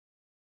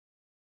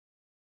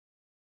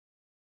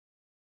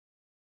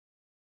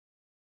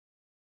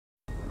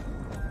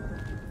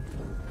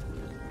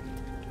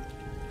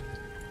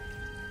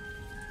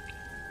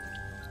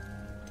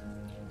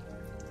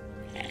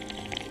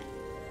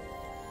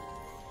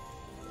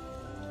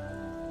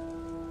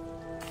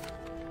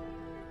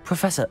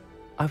Professor,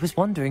 I was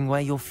wondering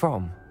where you're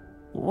from.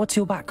 What's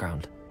your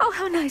background? Oh,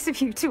 how nice of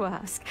you to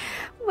ask.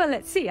 Well,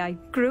 let's see, I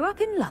grew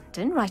up in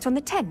London, right on the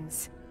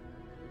Thames.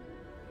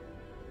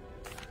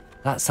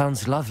 That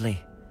sounds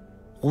lovely.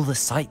 All the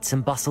sights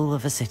and bustle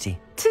of a city.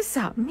 To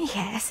some,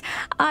 yes.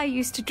 I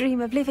used to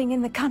dream of living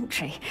in the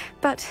country,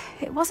 but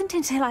it wasn't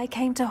until I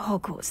came to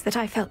Hogwarts that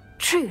I felt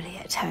truly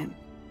at home.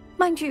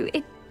 Mind you,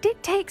 it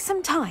did take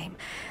some time,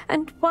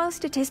 and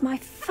whilst it is my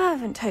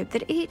fervent hope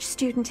that each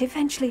student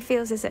eventually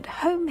feels as at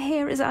home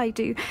here as I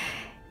do,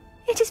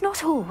 it is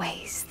not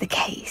always the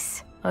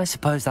case. I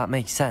suppose that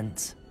makes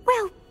sense.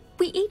 Well,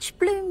 we each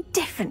bloom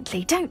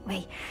differently, don't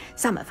we?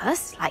 Some of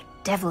us, like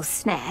Devil's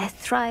Snare,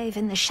 thrive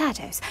in the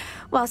shadows,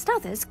 whilst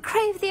others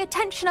crave the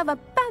attention of a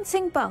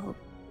bouncing bulb.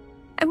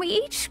 And we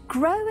each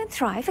grow and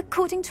thrive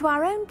according to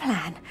our own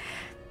plan.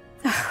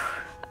 Oh,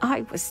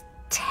 I was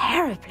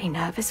terribly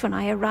nervous when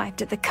I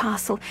arrived at the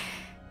castle.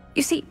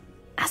 You see,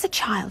 as a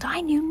child, I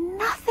knew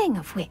nothing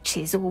of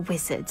witches or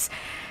wizards.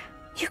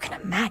 You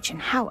can imagine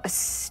how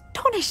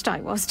astonished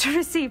I was to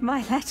receive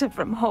my letter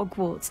from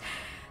Hogwarts.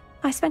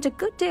 I spent a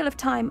good deal of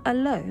time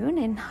alone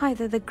in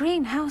either the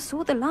greenhouse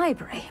or the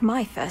library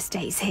my first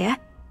days here.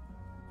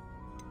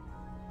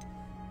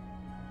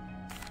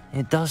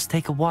 It does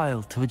take a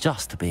while to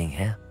adjust to being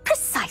here.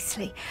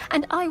 Precisely,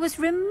 and I was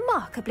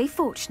remarkably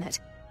fortunate.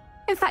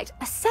 In fact,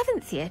 a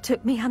 7th year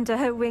took me under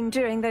her wing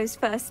during those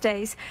first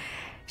days.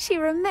 She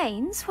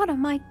remains one of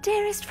my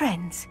dearest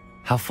friends.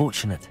 How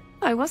fortunate.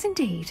 I was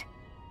indeed.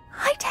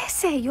 I dare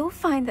say you'll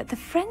find that the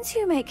friends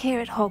you make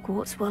here at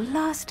Hogwarts will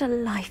last a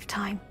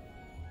lifetime.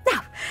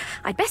 Now,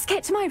 I'd best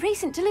get to my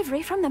recent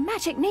delivery from the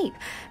Magic Neep.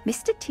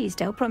 Mr.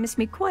 Teasdale promised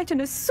me quite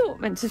an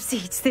assortment of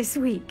seeds this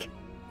week.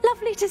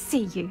 Lovely to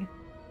see you.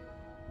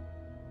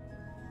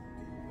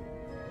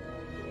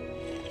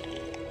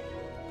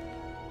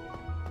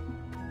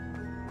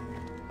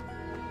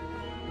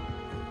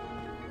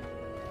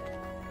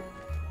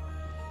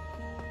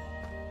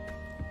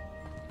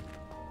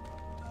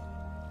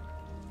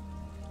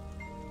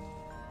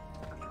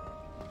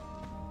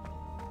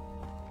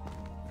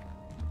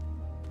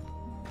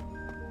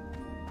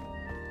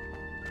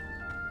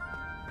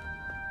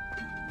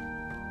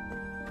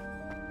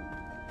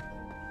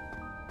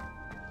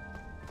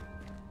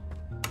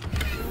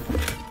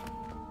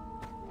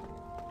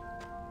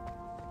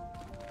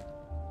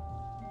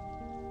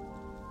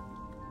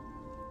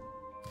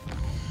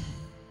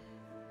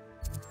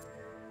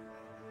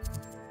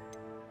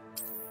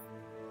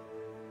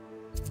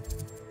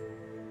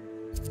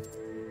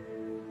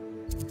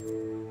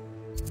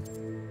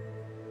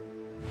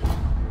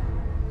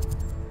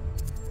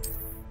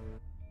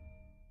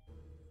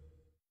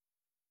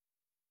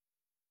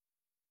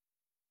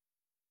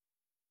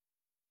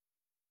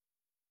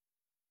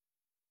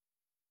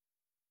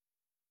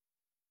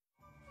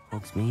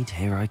 Hogsmeade,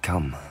 here I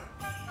come.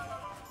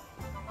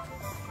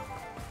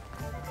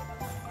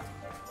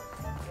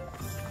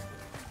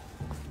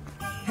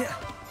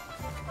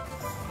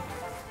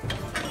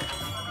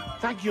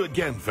 Thank you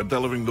again for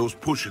delivering those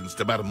potions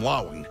to Madame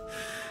Lawing.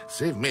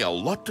 Saved me a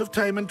lot of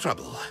time and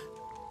trouble.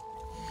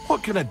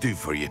 What can I do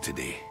for you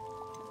today?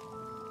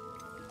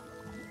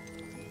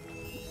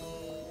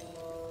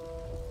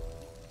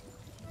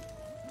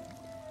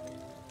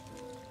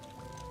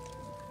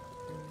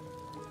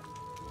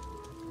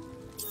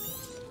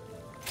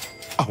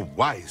 A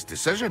wise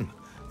decision.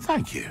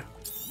 Thank you.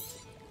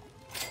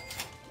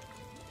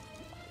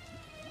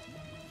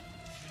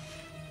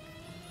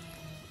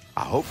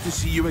 I hope to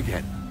see you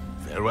again.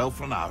 Farewell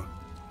for now.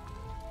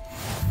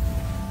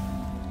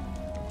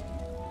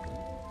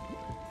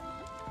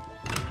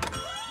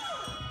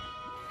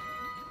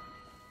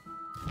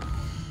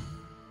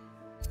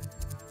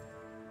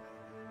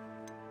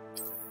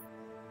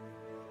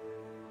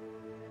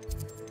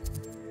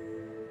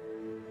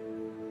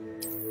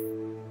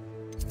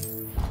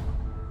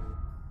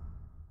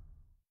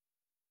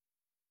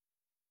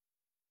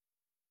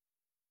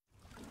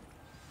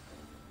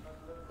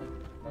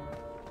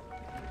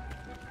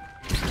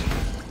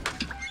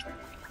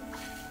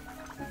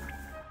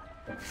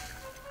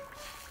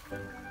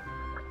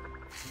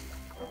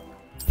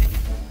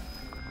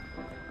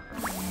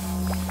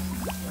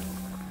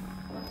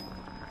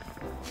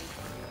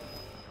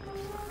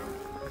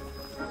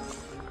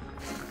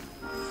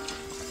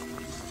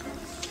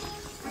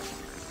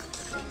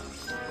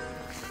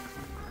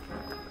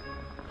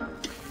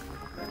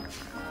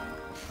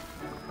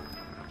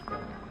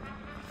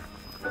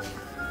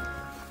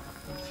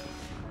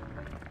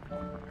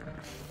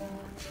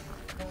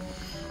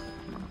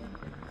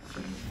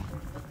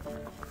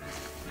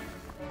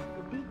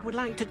 Would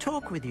like to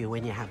talk with you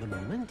when you have a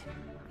moment.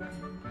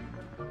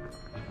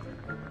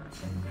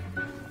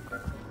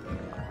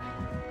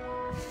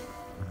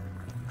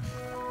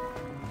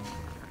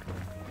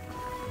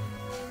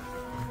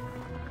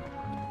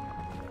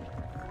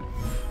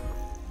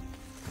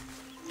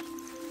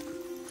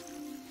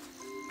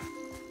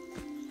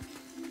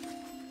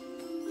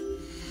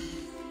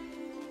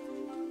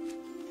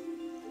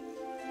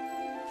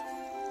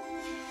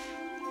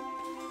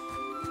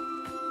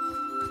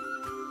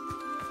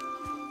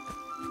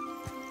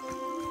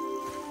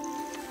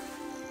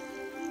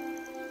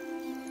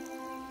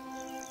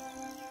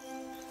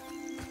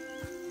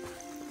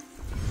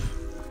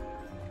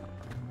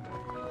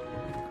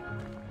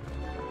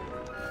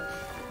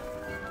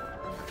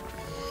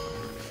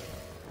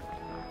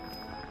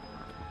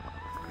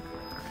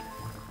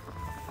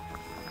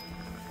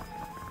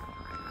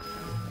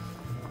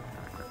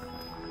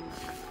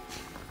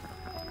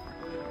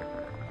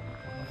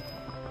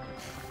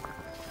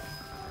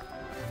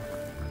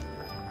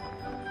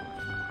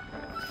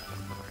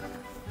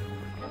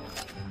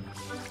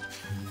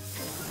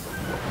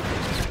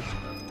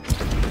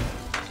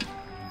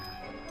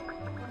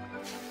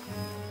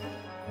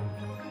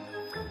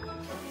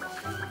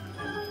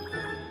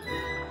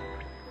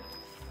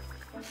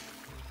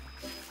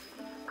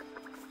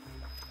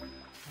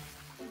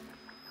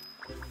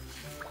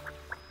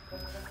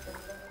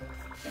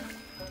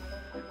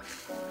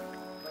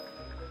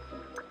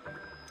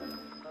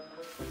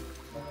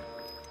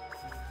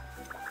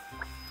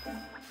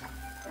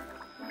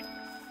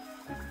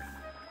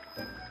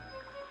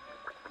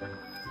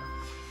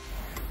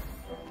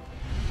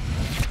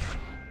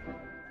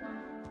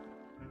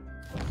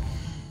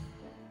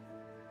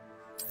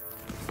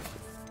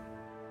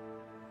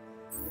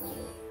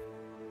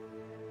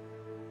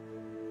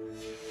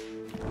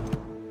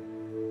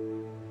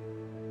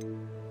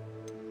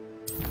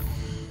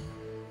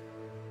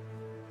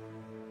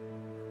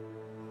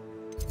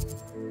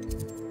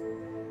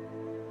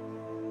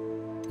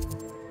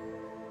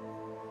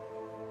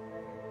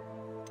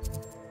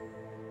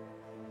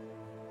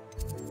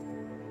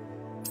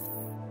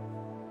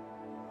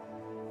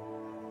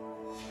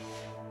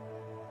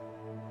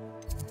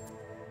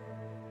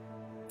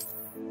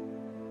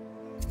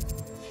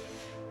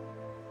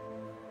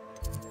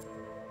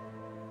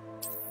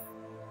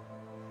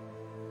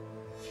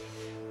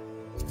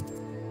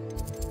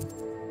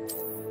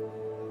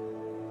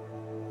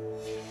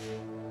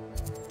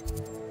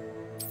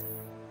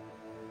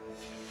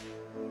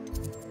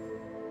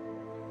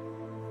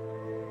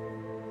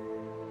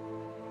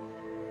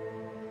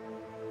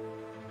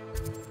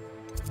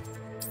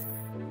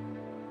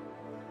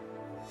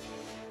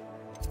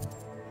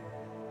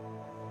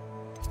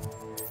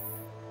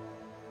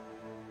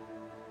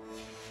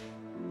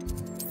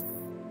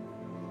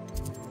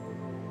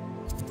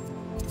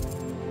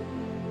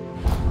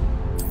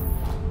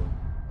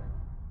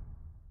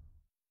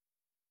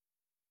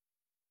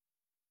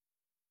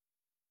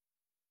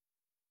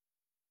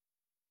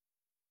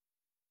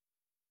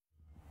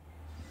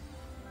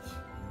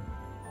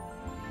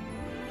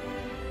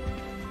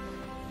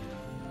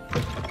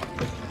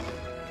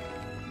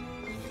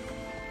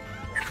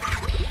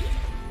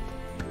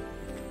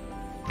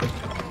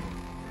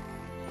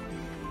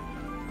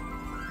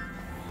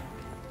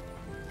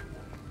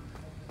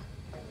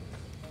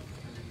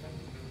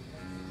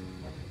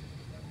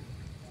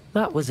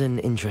 That was an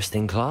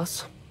interesting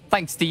class.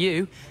 Thanks to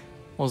you.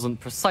 Wasn't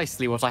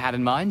precisely what I had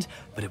in mind,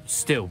 but it was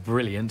still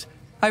brilliant.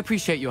 I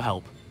appreciate your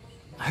help.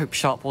 I hope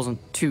Sharp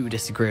wasn't too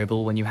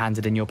disagreeable when you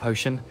handed in your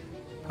potion.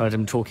 Heard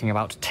him talking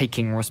about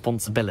taking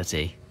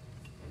responsibility.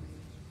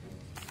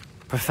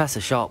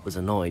 Professor Sharp was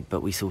annoyed,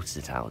 but we sorted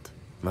it out.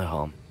 No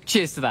harm.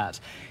 Cheers to that.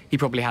 He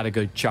probably had a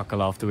good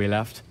chuckle after we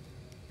left.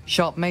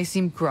 Sharp may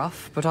seem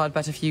gruff, but I'd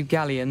bet a few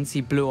galleons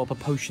he blew up a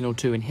potion or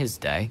two in his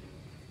day.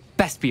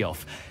 Best be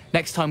off.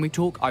 Next time we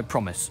talk, I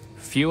promise,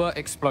 fewer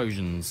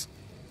explosions.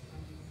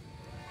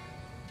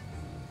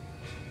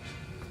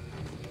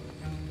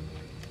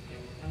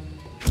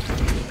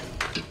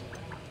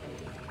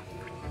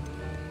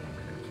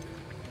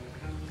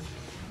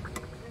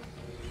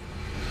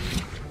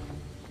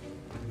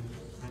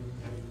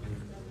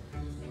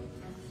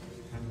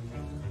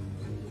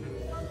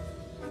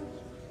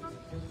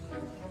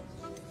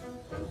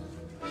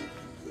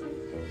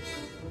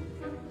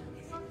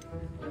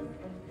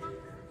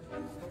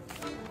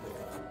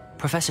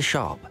 Professor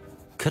Sharp,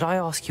 could I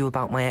ask you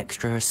about my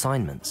extra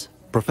assignments?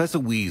 Professor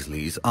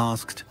Weasley's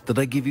asked that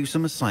I give you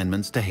some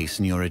assignments to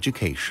hasten your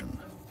education.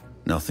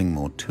 Nothing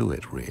more to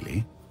it,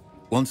 really.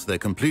 Once they're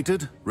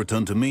completed,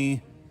 return to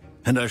me,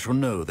 and I shall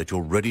know that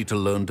you're ready to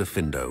learn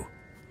Diffindo.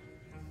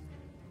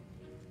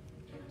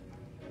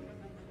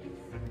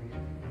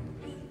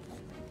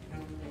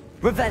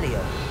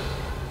 Revelio.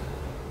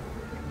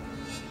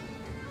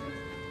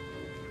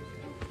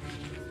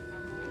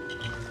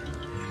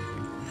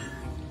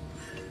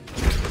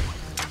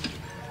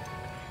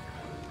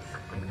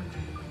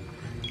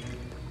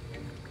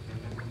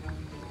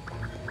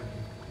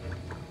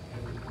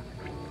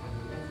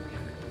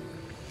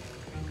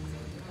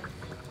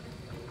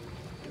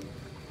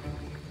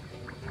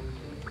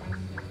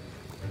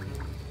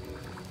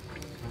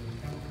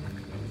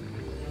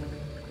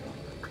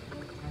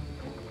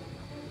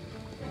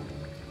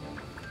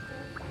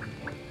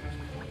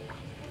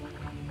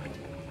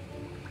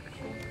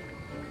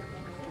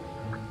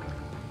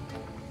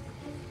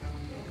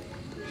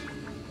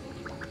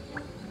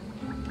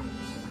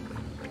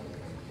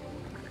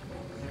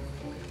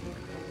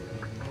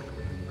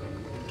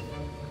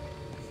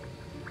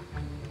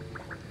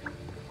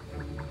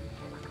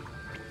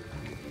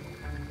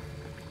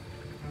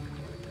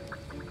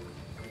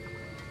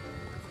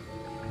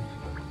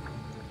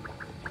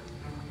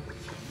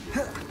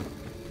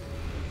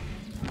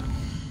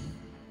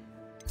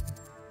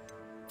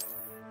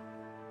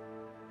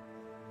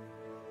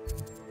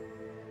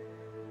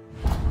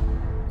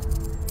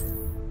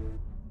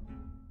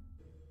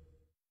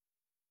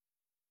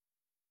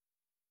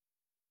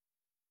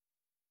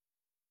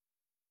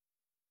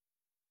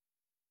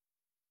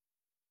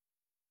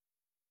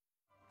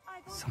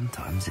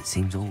 Sometimes it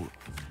seems all...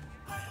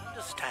 I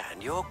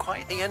understand you're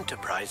quite the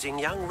enterprising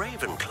young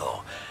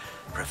Ravenclaw.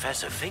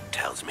 Professor Fig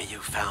tells me you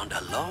found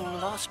a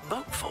long-lost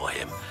book for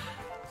him.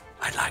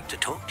 I'd like to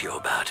talk to you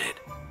about it.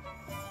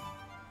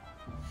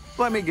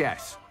 Let me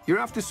guess. You're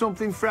after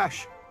something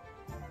fresh.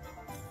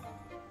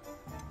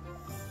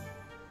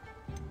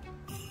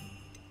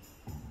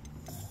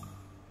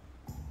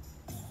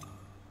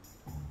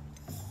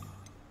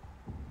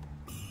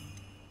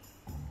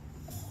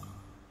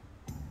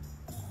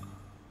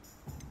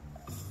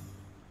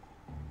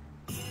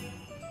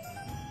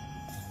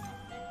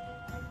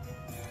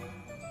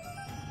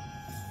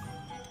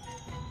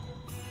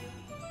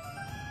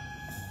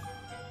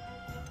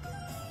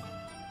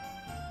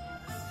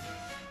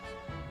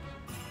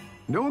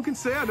 No one can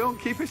say I don't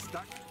keep a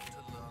stack.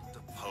 To learn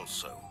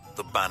Depulso,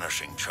 the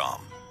banishing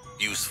charm.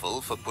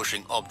 Useful for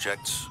pushing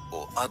objects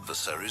or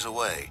adversaries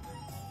away.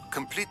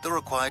 Complete the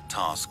required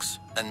tasks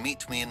and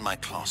meet me in my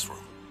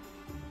classroom.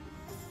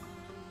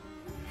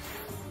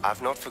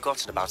 I've not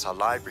forgotten about our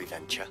library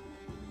venture.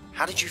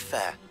 How did you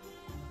fare?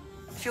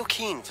 If you're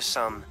keen for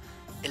some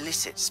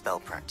illicit spell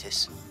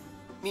practice,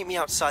 meet me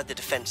outside the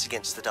Defense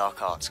Against the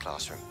Dark Arts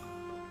classroom.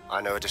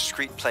 I know a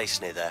discreet place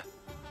near there.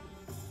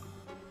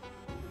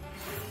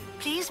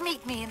 Please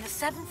meet me in the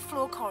 7th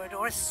floor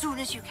corridor as soon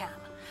as you can.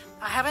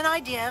 I have an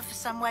idea for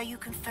somewhere you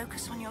can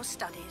focus on your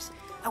studies,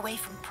 away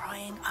from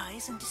prying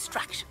eyes and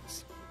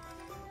distractions.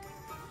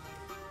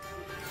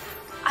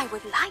 I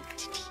would like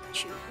to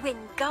teach you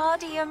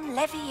Wingardium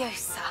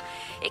Leviosa.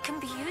 It can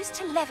be used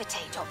to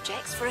levitate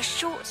objects for a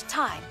short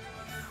time.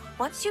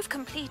 Once you've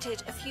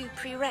completed a few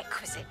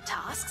prerequisite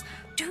tasks,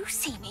 do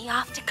see me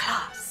after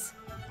class.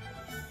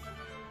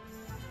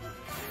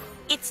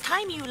 It's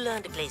time you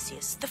learned,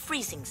 Glacius, the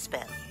freezing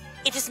spell.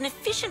 It is an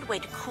efficient way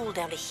to cool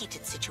down a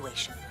heated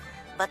situation.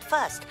 But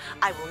first,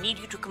 I will need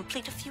you to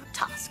complete a few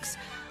tasks.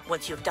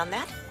 Once you've done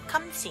that,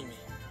 come and see me.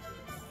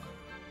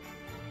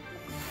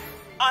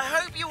 I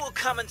hope you will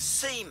come and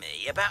see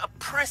me about a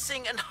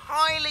pressing and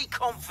highly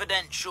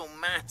confidential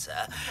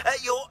matter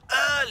at your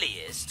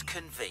earliest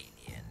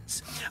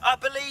convenience. I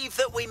believe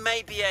that we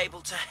may be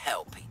able to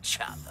help each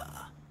other.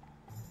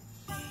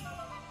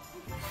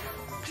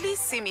 Please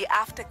see me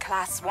after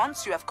class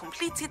once you have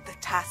completed the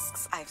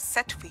tasks I've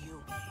set for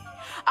you.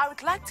 I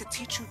would like to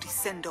teach you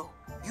Descendo,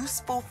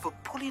 useful for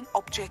pulling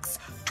objects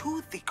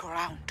to the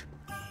ground.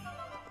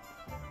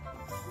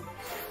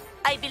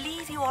 I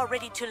believe you are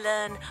ready to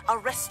learn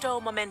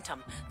Arresto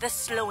Momentum, the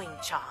slowing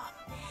charm.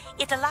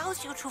 It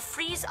allows you to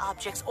freeze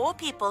objects or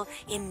people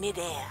in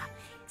midair.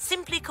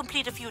 Simply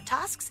complete a few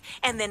tasks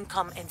and then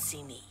come and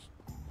see me.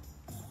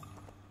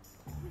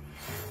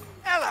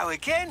 Hello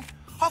again.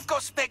 I've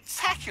got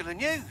spectacular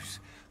news.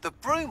 The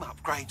broom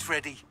upgrade's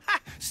ready. Ha!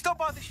 Stop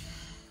by the...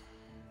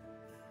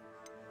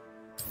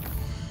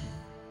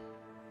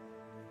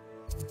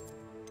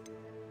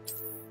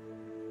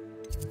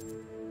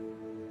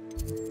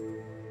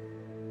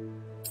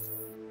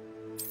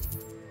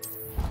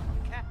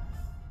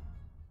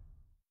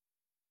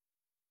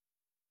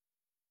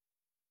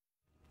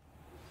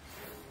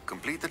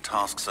 Complete the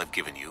tasks I've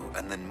given you,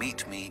 and then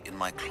meet me in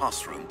my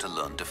classroom to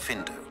learn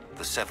Defindo,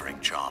 the severing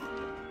charm.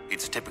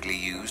 It's typically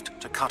used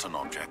to cut an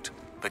object,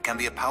 but can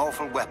be a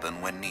powerful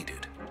weapon when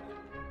needed.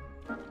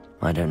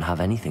 I don't have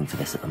anything for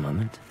this at the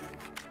moment.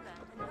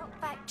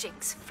 Back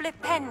jinx,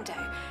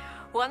 flipendo.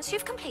 Once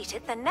you've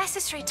completed the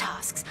necessary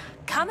tasks,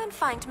 come and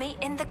find me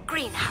in the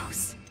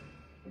greenhouse.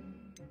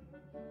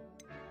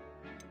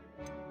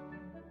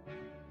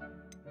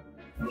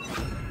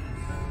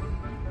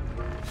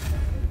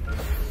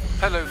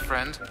 Hello,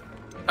 friend.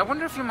 I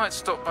wonder if you might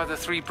stop by the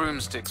Three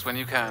Broomsticks when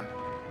you can.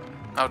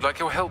 I would like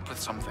your help with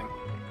something.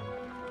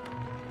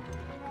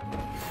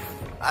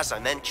 As I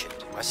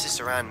mentioned, my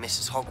sister Anne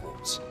misses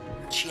Hogwarts,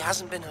 and she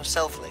hasn't been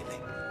herself lately.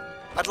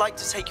 I'd like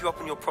to take you up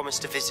on your promise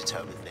to visit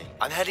her with me.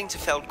 I'm heading to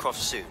Feldcroft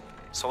soon,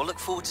 so I'll look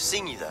forward to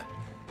seeing you there.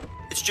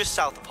 It's just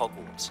south of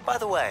Hogwarts. By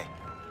the way,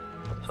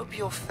 hope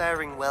you're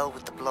faring well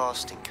with the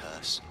blasting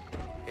curse.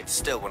 It's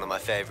still one of my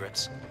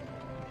favorites.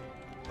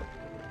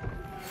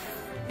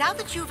 Now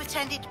that you've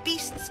attended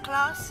Beast's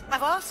class,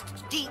 I've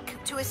asked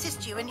Deke to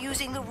assist you in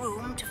using the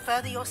room to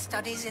further your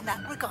studies in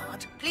that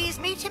regard. Please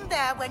meet him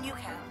there when you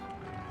can.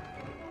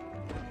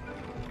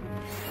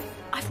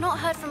 I've not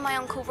heard from my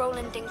Uncle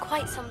Roland in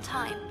quite some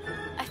time.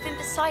 I've been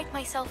beside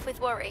myself with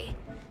worry.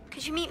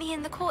 Could you meet me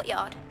in the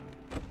courtyard?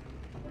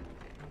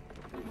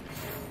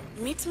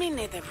 Meet me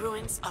near the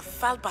ruins of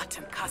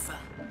Falbutton Castle.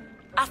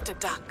 After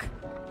dark.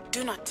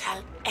 Do not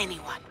tell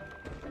anyone.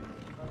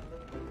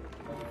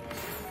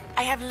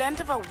 I have learned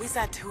of a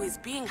wizard who is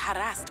being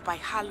harassed by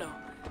Harlow.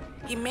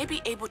 He may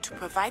be able to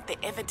provide the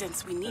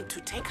evidence we need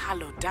to take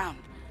Harlow down.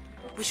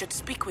 We should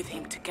speak with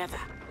him together.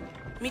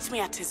 Meet me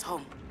at his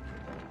home.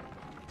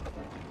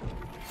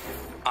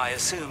 I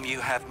assume you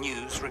have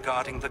news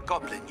regarding the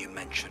goblin you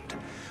mentioned.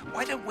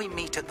 Why don't we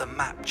meet at the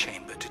map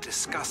chamber to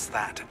discuss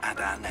that and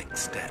our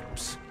next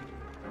steps?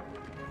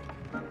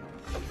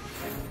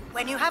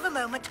 When you have a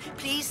moment,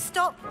 please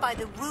stop by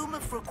the Room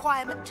of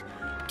Requirement.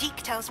 Deke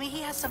tells me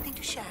he has something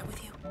to share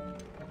with you.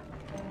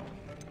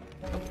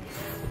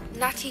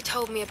 Natty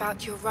told me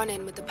about your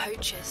run-in with the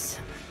poachers.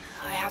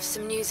 I have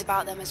some news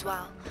about them as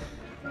well.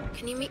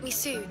 Can you meet me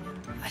soon?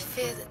 I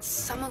fear that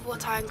some of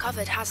what I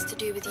uncovered has to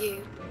do with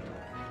you.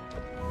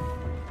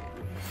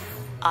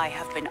 I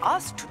have been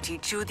asked to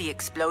teach you the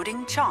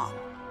exploding charm,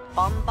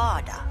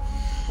 Bombarda.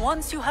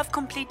 Once you have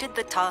completed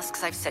the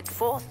tasks I've set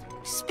forth,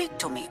 speak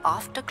to me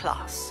after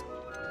class.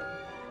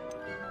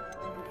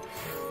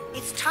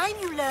 It's time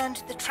you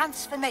learned the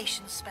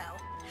transformation spell.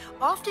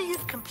 After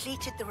you've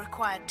completed the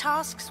required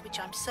tasks, which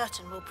I'm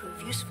certain will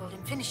prove useful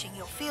in finishing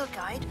your field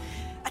guide,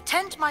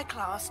 attend my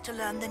class to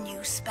learn the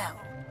new spell.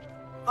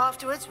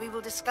 Afterwards, we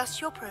will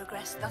discuss your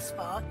progress thus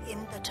far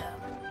in the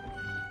term.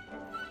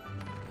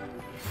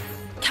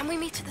 Can we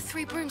meet at the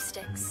Three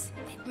Broomsticks?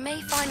 It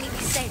may finally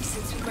be safe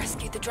since we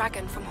rescued the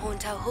dragon from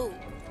Horntail Hall.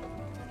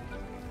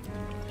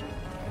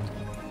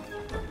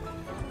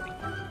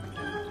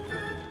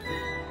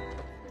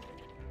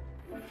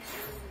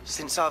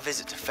 Since our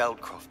visit to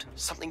Feldcroft,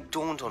 something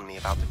dawned on me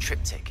about the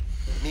triptych.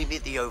 Meet me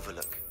at the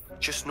Overlook,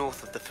 just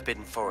north of the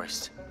Forbidden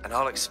Forest, and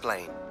I'll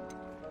explain.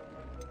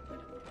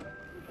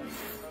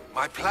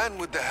 My plan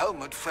with the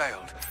helmet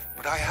failed,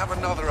 but I have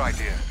another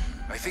idea.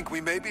 I think we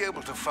may be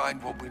able to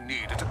find what we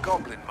need at a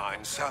goblin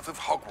mine south of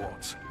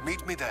Hogwarts.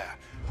 Meet me there,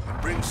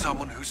 and bring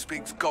someone who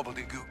speaks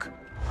gobbledygook.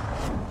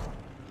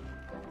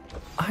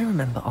 I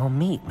remember our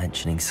meet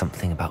mentioning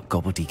something about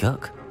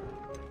gobbledygook.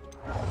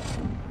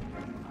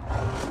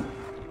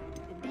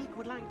 Deke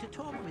would like to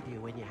talk with you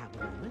when you have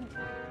a moment.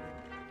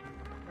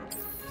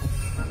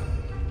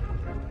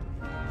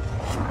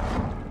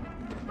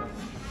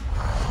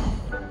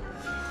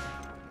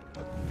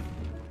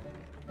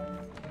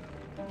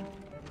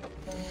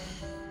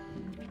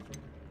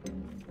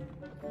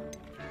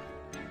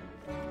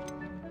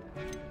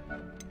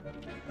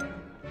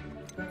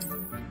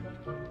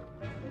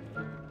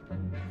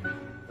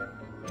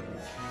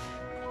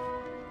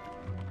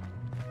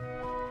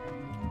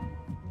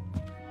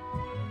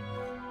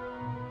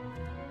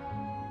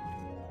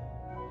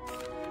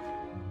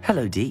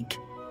 Hello, Deke.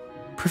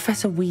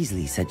 Professor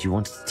Weasley said you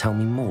wanted to tell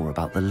me more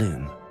about the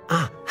loom.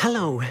 Ah,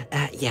 hello.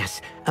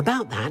 Yes,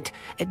 about that,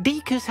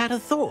 Deke has had a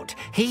thought.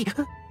 He...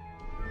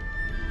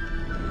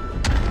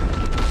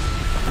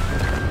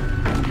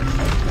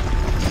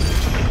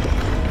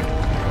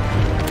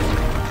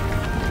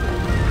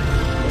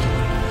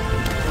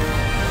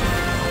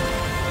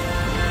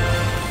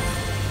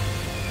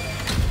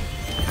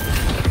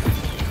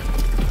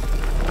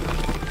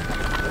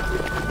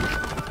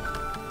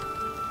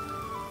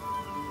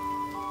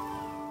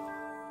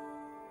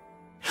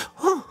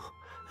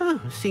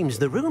 seems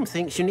the room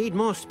thinks you need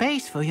more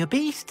space for your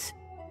beasts.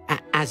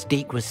 As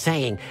Deke was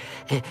saying,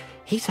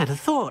 he's had a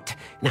thought.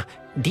 Now,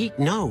 Deke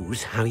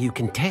knows how you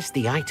can test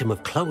the item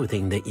of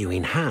clothing that you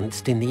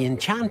enhanced in the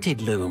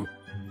enchanted loom.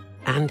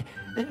 And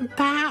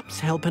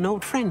perhaps help an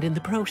old friend in the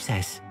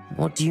process.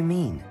 What do you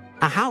mean?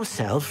 A house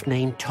elf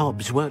named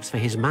Tobbs works for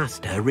his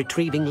master,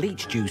 retrieving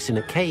leech juice in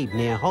a cave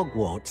near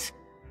Hogwarts.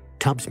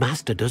 Tobbs'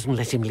 master doesn't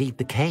let him leave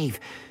the cave,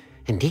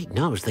 and Deke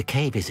knows the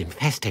cave is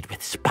infested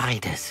with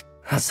spiders.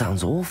 That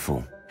sounds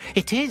awful.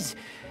 It is.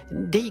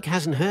 Deke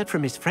hasn't heard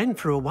from his friend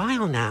for a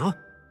while now.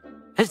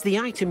 As the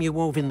item you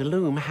wove in the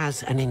loom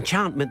has an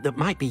enchantment that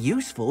might be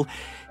useful,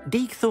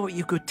 Deke thought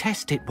you could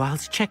test it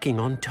whilst checking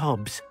on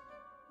Tobbs.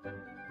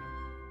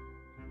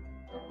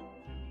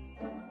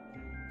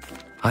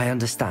 I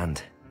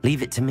understand.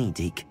 Leave it to me,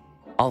 Deke.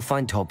 I'll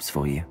find Tobbs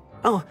for you.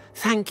 Oh,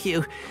 thank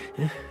you.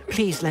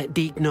 Please let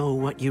Deke know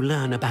what you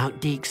learn about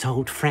Deke's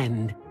old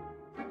friend.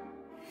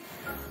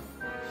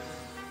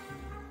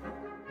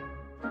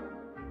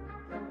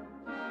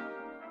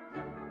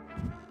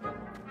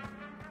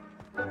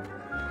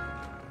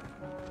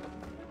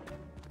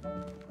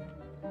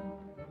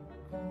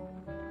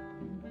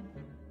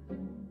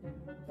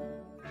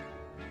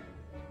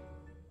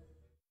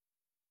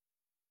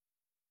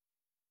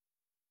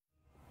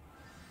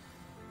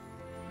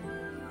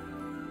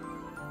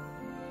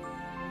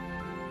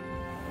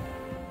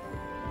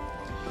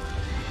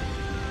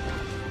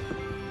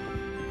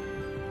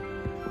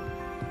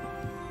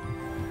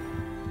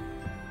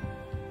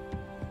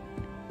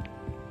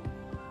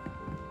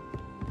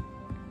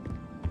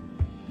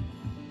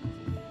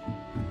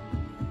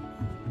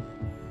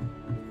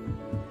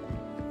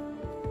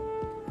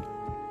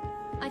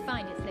 I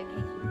find its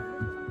location.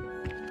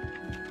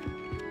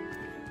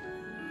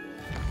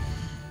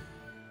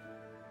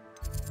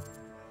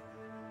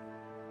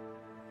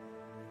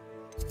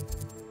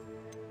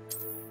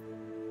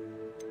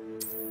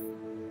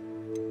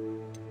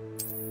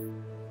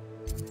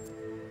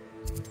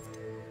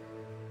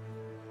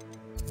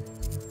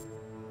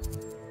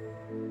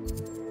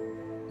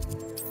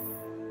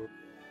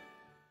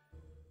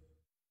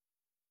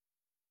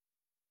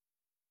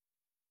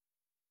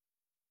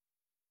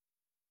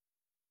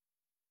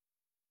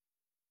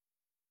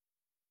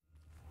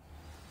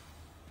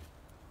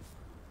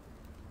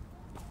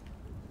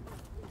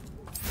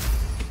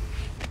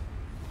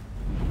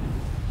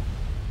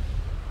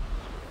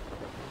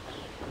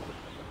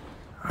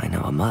 I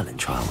know a Merlin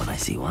trial when I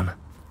see one.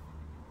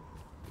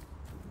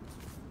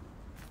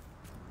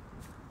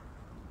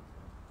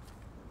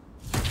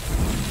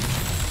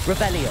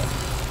 Rebellion!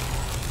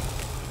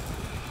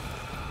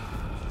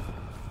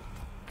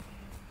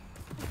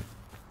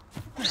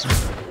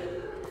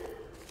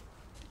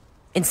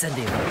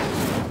 Incendio!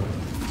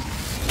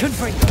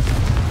 Confringo!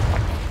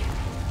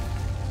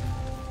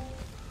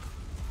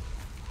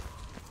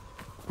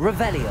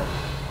 Revelio!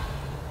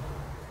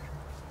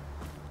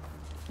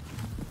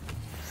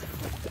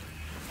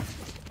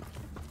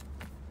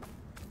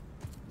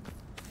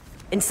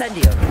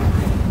 Incendio!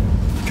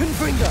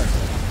 Confringo!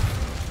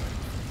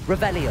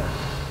 Revelio!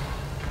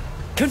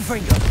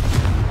 Confringo!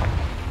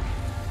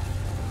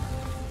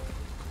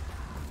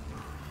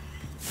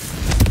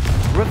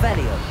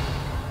 Revelio!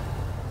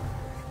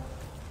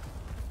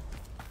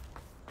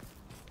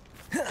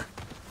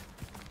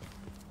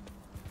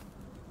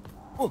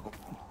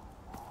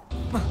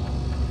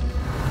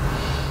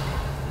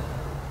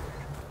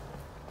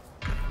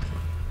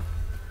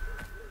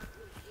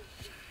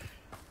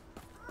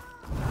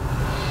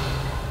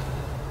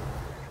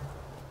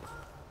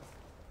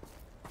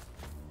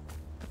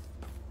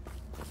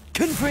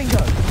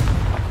 Confringo!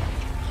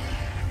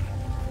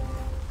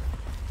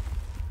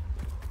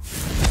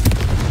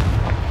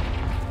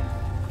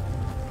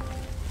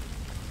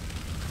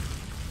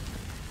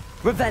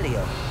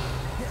 Revelio!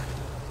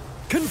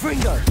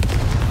 Confringo!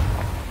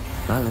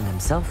 Merlin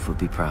himself would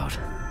be proud.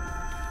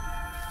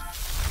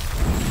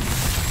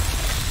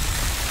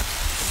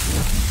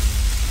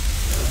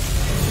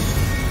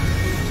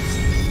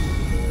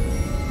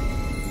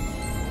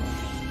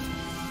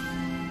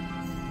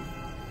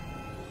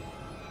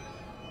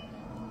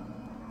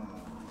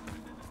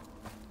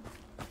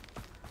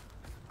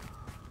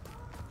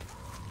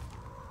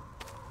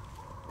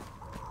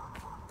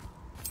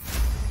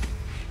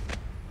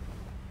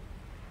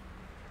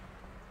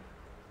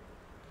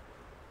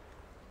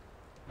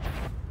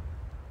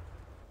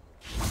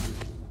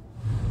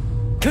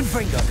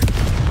 Confringo!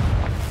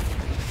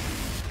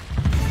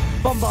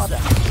 Bombarda!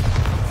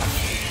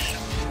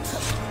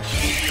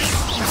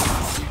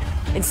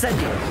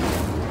 Incendio!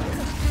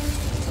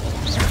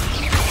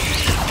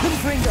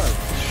 Confringo!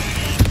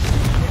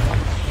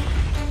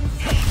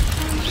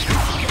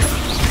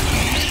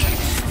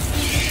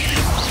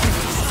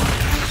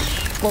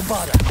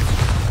 Bombarda!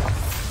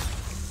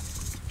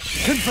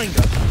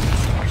 Confringo!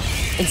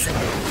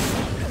 Incendio!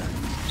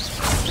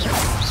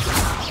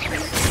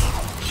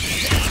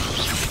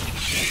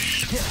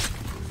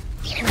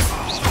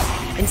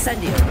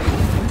 Incendio!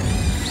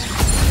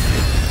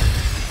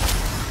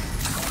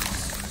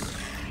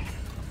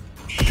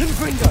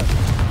 Confringo!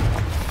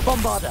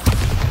 Bombarder!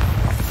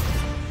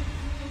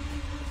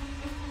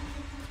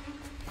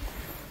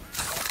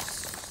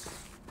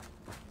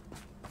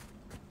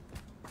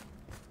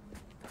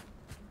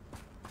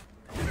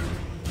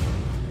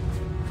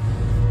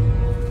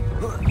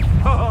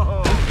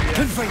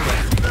 Confringo!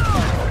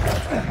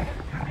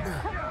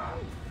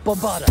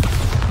 Bombarder!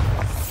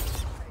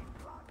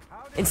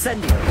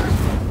 Incendio!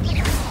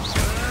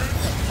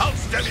 I'll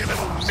stab you,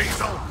 little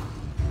weasel!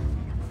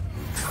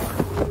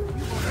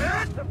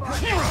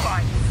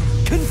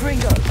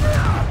 Confringo!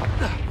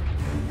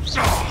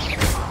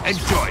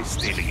 Enjoy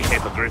stealing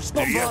hippogriffs,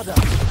 do you? Bombarder!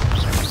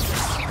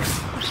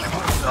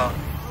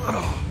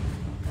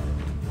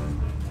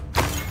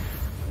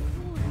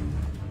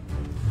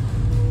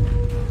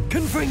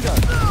 Confringo!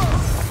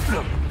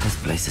 This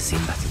place has seen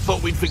better.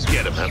 Thought we'd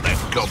forget about that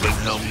goblin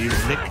helm you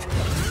nicked.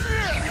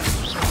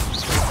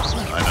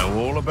 I know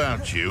all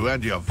about you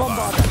and your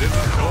father. This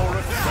is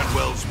Nora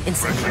Treadwell's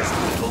precious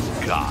little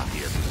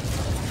guardian.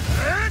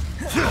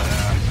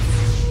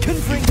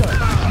 Confringo!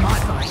 My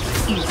mind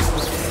is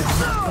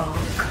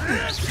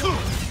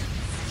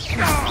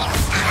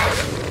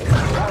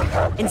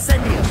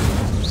Incendio!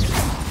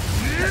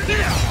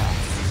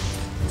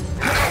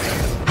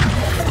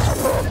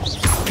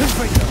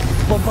 Confringo!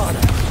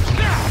 Bombarder!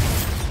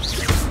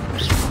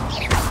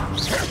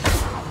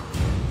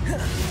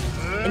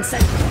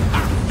 Incendio!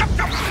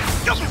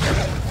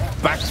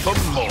 Back for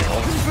more.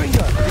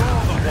 Confringo!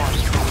 You're the one who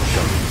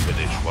shouldn't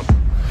finish what...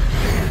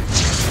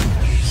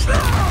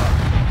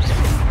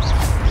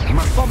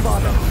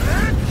 Bombarder!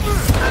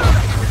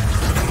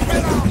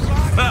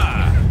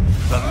 Ah!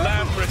 The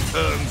land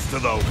returns to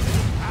the...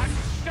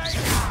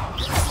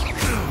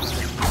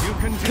 You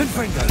can...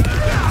 Confringo!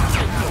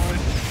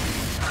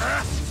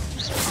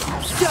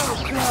 So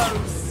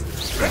close!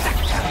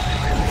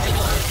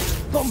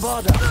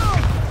 Bombarder!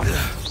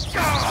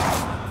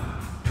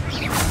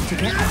 To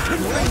get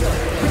Confringo!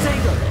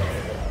 Potato!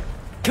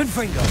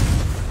 Confringo!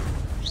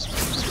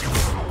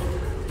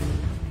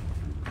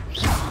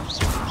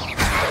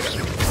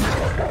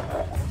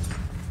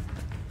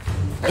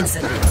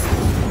 Incendio!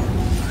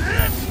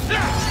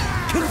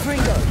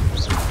 Confringo!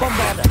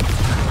 Bombarder!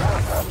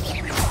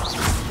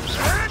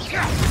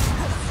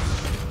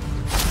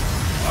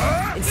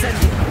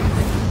 Incendio!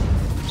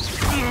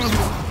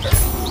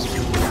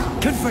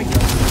 Confringo!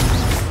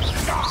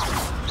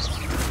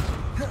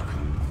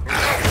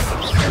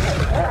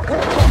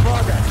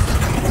 Bombarder!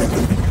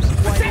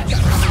 Why did you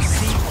come and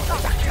see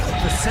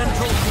the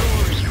central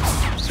glory?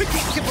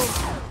 Predictable!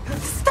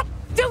 Stop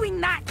doing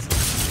that!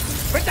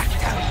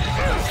 Redactor!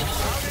 How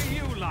do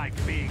you like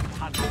being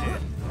hunted?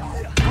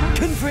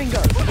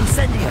 Confringo!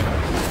 Incendio!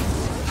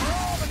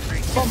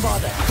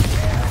 Bombarder!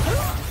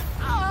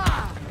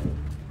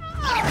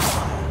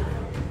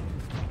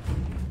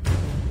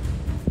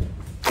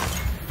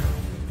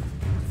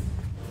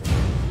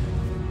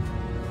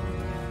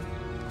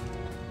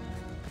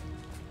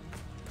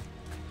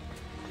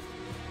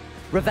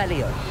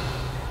 Revelio.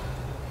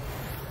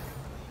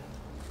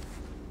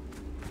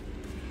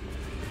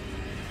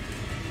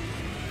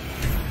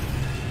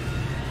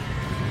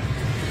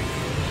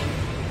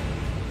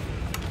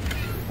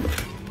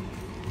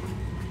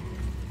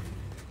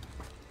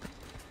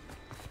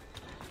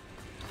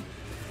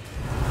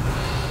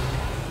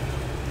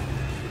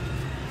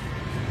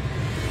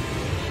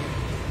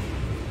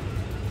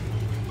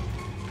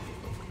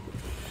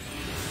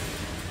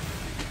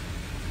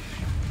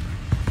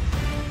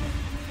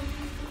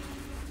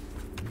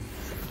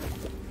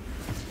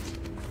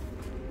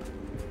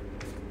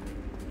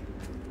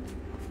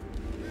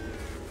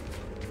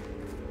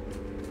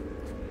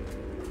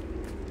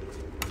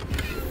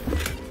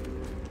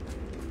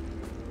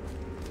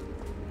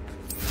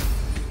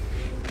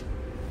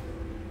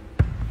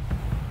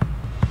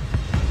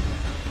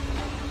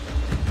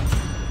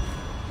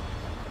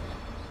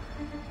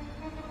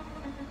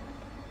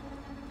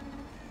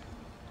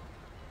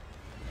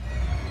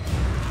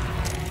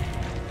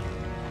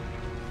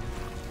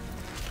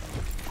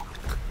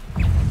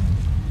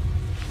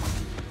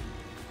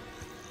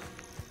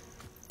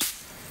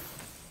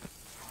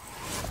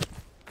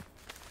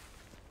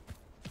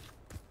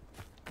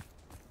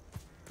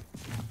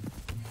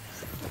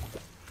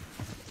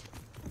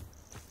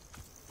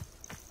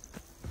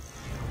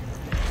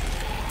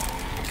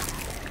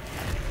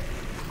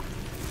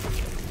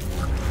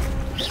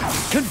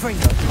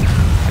 Confringo!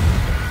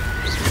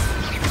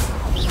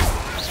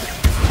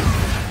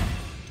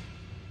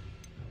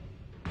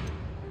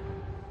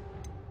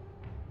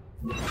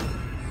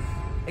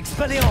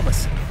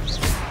 Expelliarmus!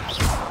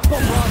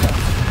 Bombarder!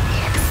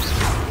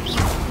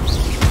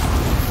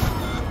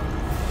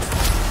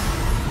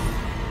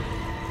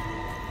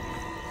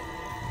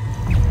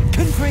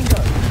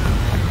 Confringo!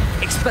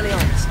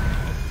 Expelliarmus!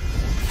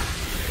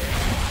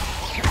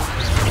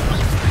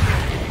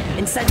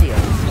 Incendio!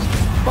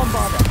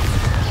 Bombarder!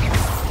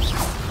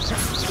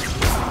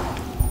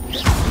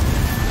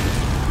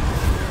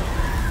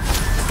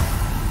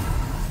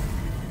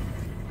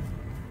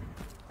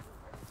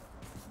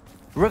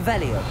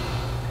 Revelio.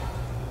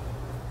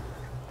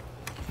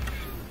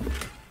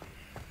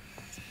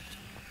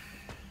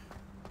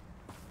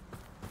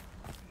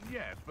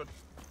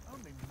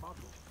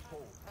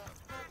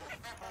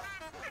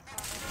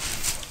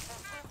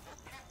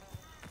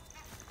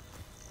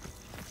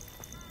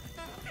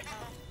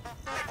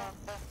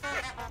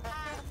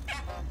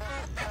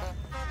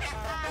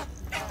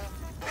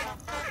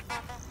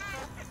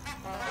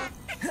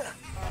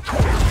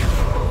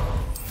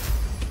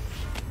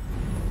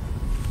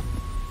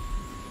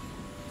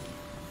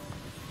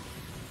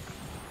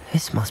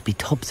 This must be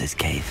Tobbs's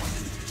cave.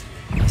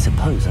 I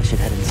suppose I should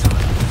head inside.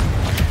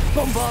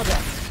 Bombarda!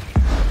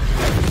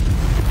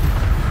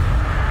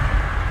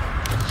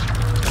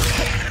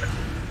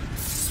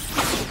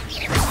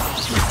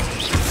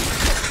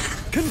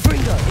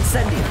 Confringo!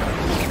 Incendio!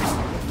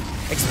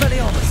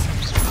 Expelliarmus!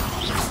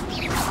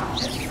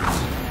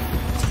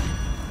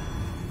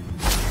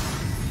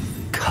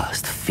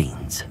 Cursed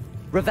fiends.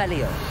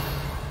 Revelio!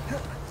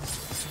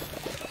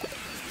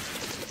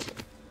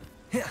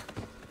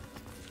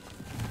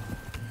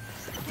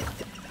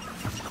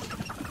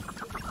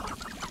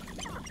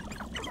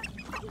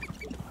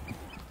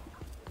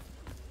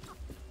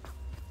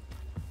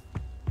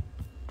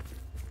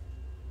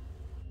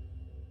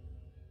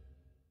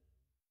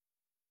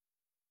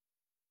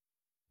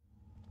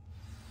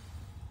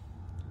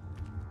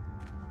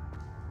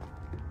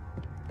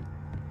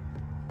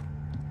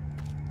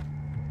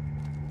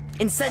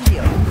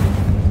 Incendio!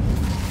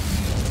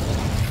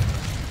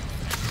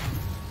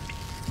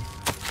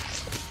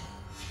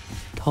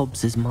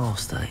 Tobbs's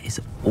master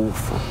is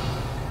awful.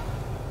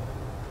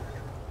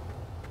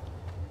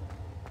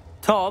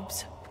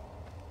 Tobbs?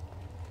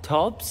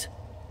 Tobbs?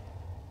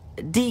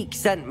 Deke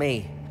sent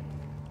me.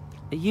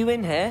 Are you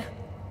in here?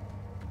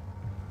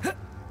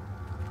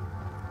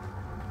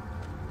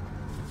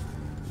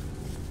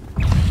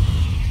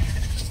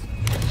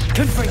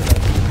 Confringo!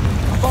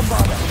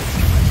 Bombarda!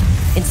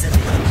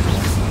 Incendio!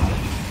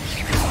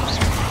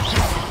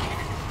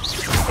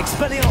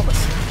 Expelliarmus!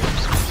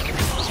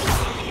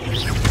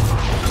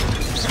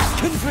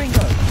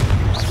 Confringo!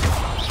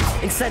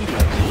 Incendio!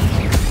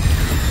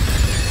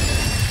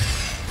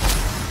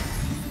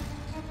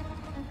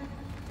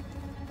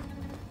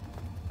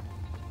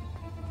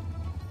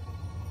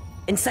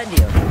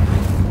 Incendio!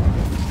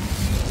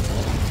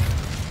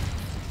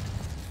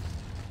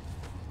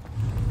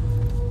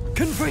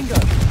 Confringo!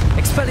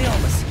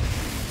 Expelliarmus!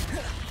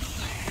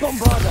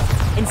 Bombarda!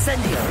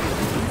 Incendio!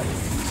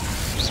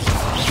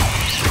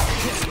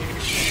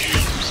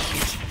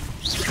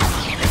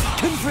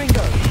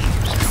 Confringo!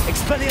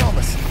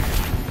 Expelliarmus!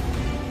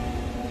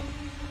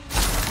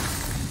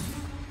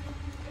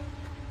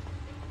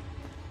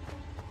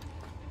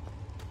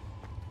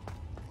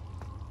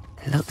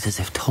 It looks as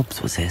if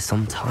Tobbs was here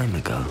some time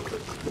ago.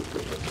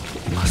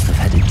 He must have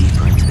headed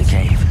deeper into the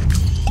cave.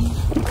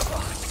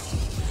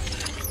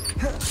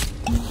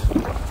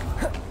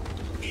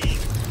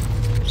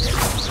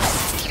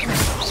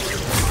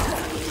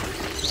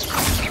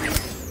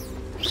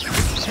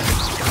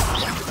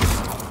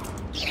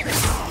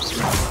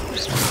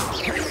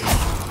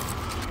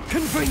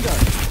 Confringo!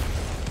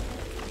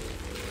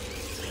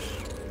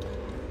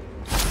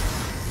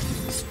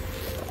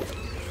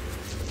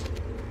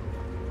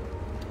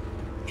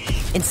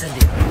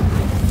 Incendio!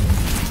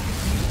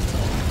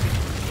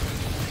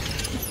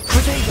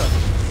 Protego!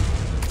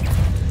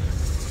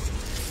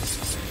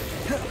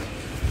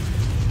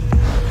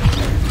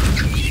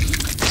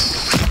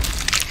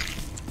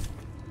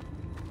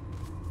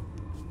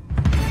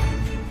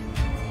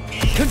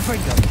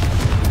 Confringo!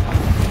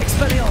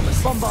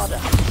 Expelliarmus! Bombarda!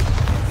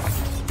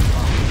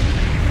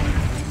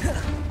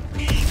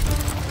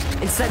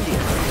 Incendio!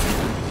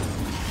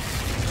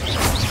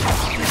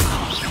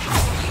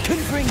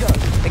 Confringo!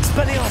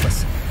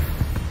 Expelliarmus!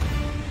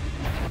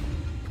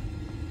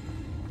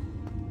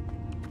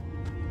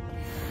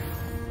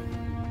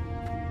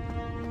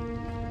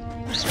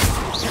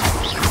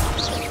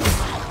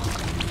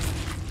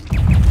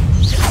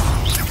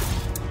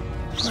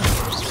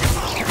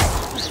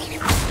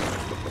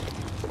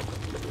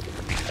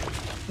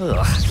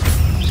 Ugh.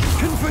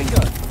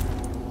 Confringo!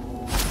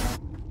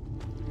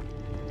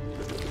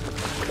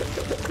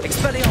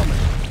 Expelliarmus!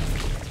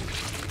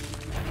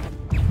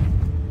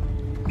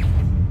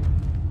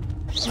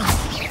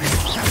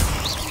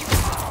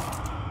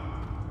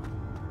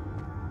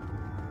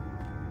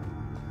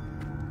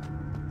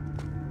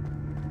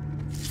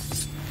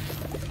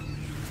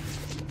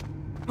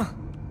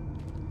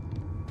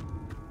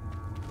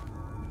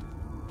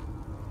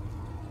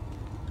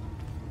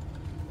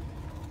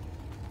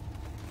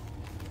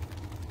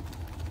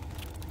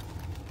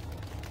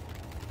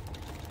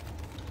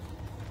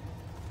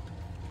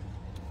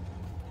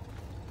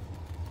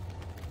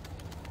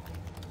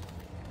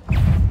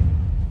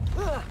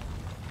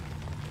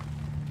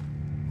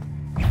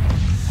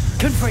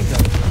 Confringo!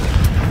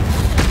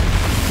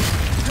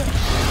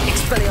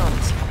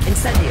 Expelliarmus!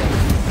 Incendio!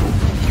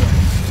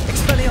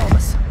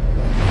 Expelliarmus!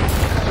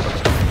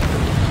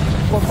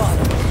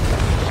 Bombarda!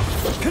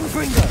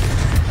 Confringo!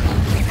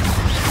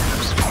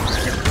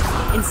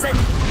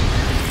 Incendio!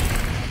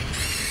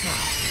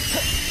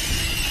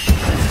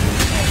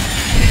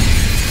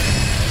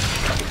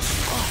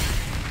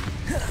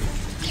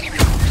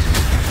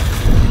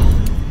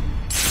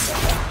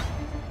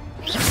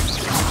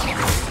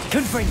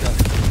 Confringo!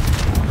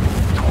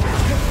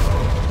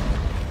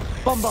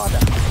 Bombarda!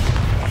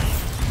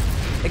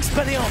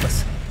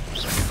 Expelliarmus!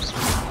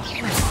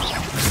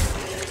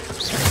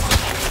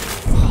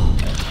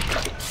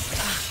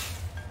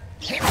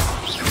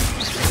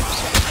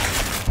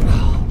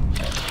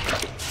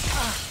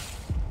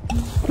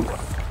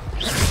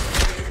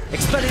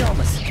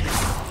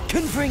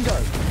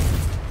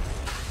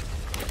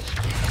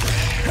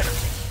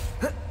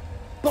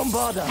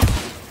 Bombarda!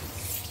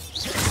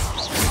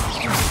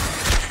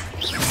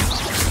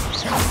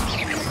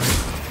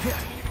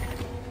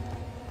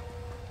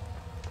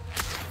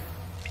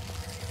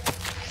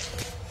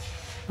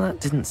 That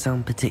didn't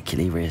sound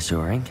particularly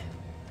reassuring.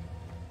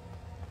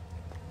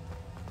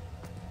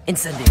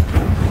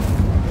 Incendio!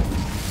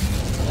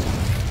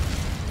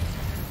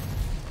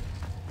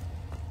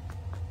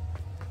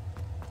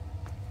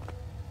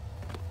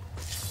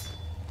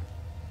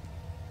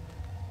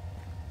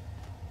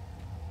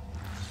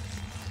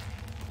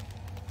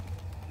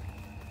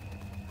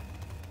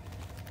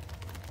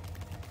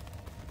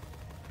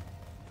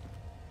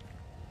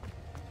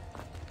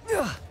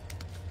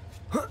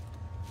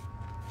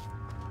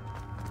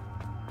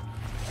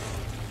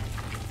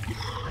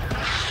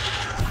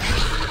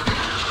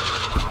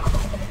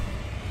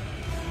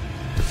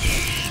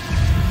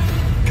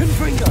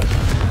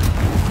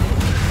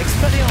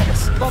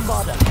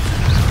 Bombarda!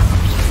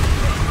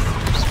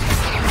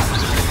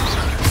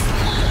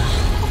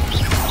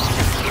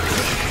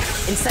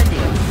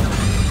 Incendio!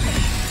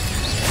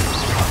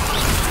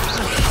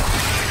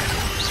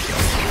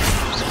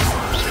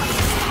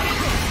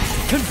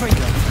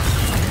 Confringo!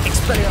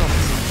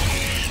 Expelliarmus!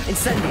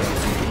 Incendio!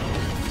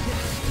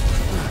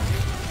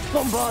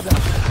 Bombarda!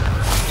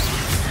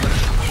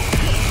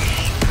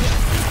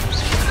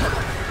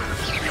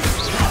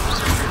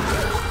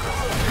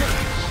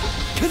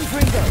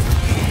 Confringo!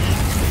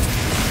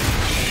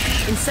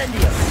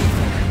 Incendio!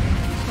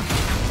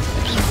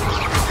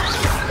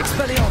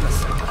 Expelliarmus!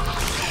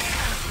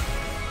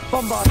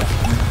 Bombarda!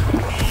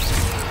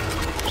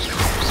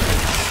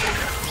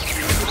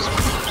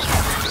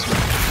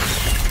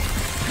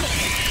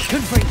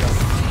 Confringo!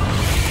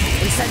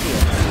 Incendio!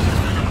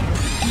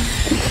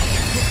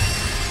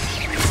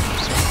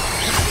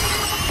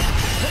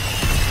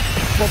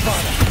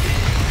 Bombarda!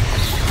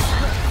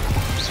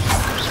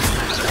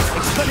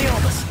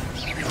 Expelliarmus!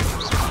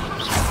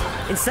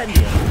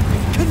 Incendio!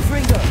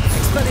 Confringo!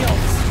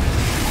 Expelliarmus!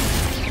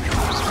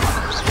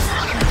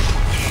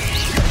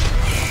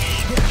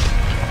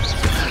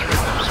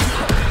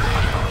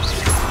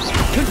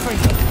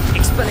 Confringo!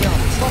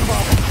 Expelliarmus!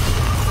 Bombarda!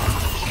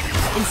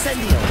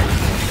 Incendio!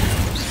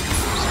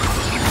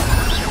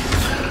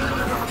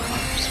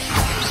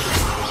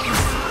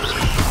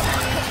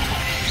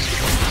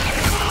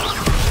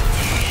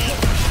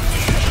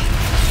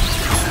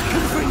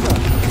 Confringo!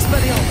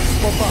 Expelliarmus!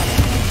 Bombarda!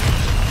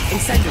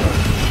 Incendio!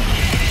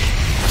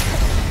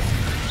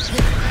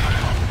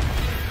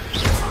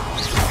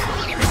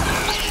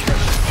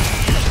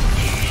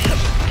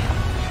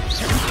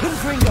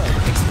 Confringo!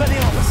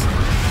 Expelliarmus!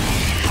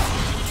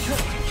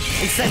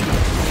 Incendio!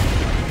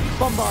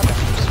 Bombarda!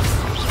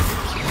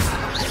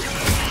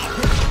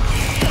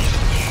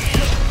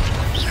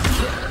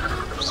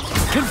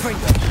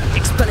 Confringo!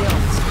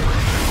 Expelliarmus!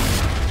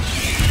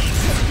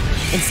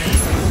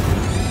 Incendio!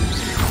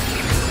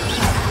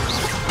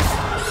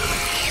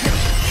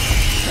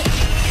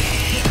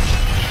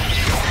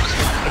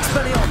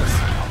 Expelliarmus!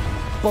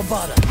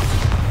 Bombarda!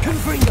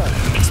 Confringo!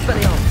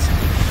 Expelliarmus!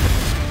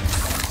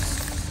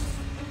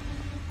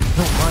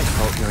 Not my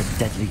fault you're a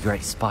deadly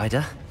great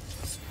spider.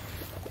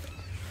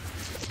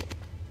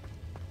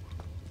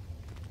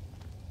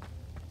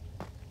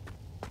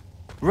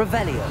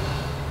 Revelio.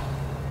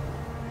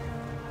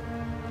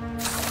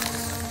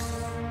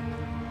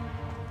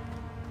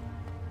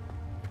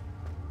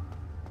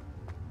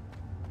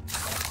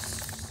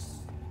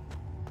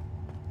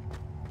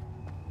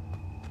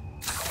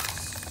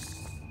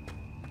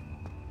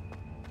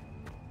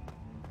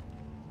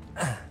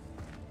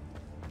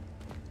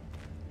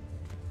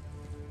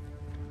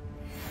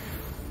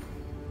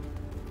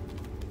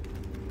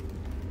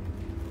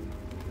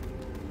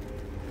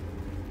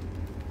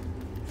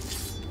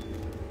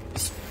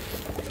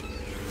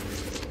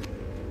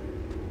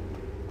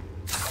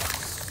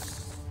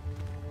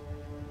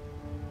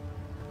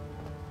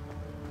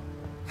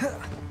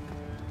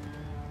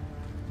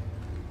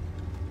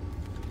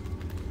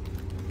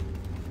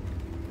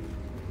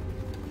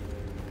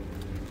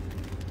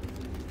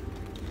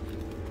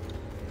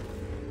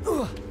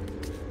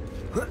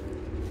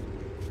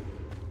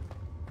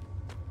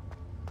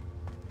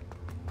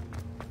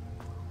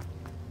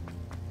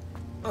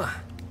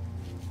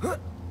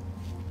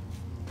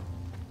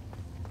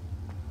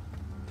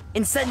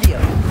 Incendio!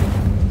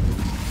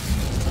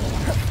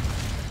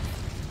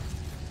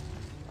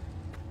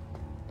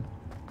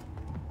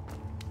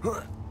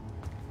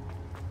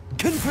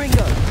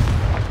 Confringo!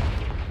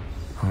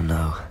 Oh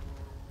no.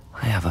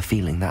 I have a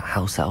feeling that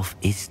house elf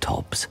is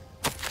Tobbs.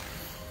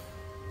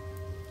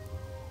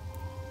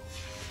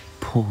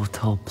 Poor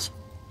Tobbs.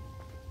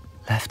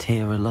 Left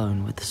here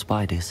alone with the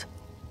spiders.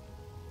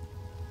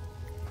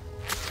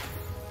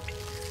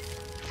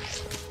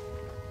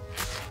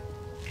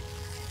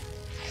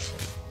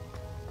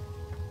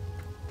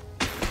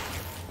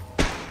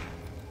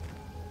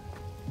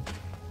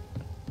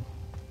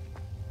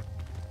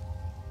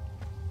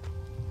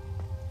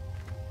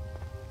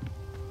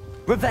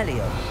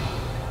 Revelio.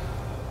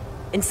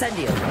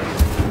 Incendio.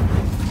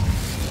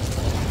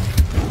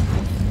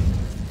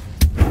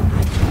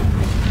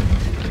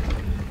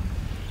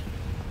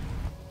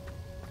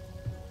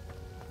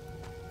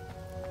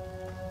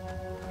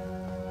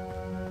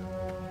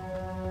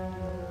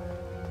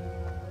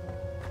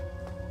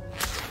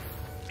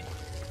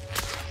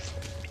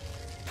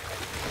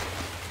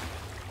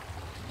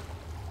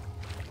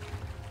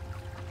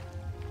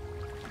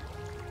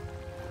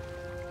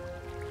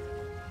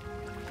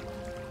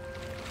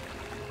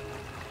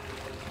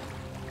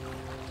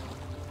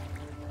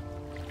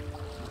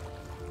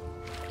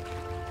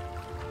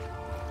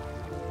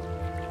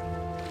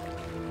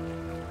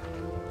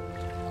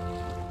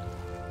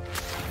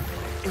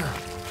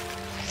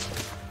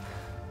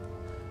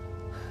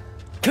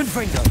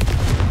 Confringo!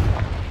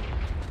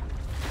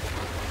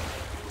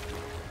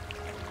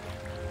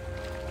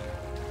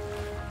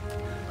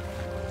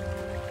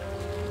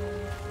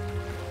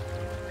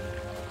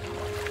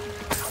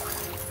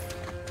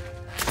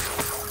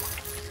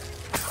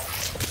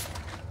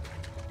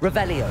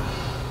 Revelio.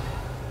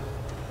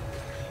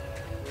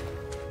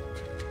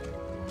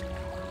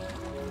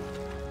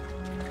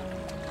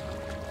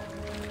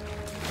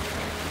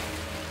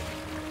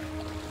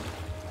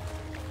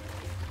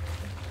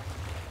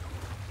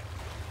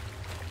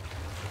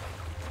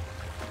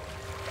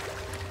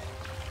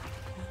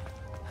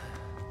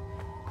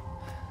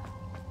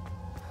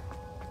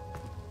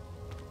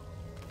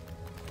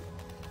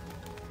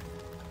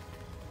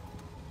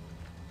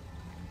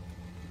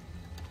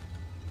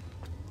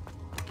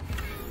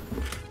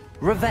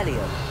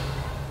 Revelio.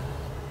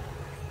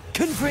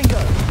 Confringo!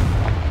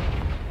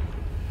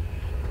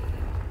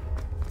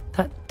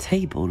 That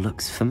table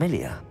looks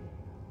familiar.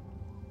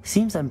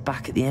 Seems I'm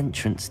back at the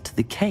entrance to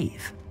the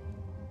cave.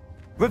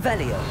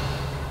 Revelio.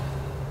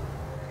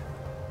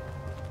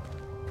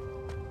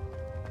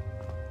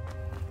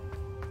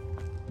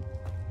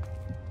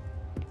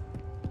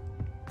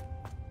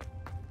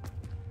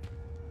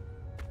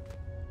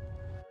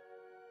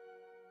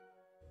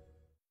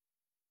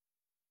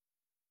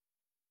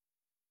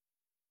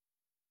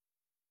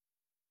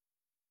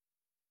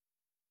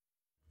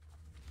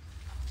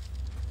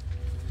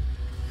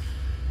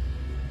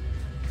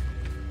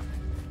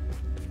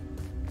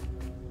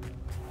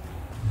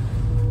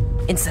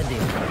 Incendio.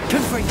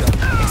 Confringo.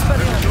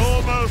 Expelliarmus.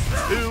 Almost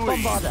too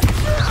Bombarda.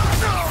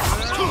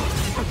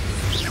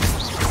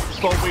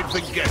 Thought we'd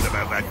forget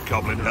about that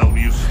goblin helm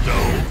you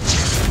stole.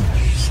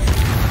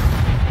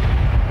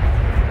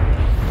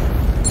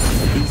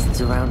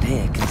 Beasts around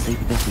here can sleep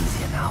a bit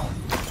easier now.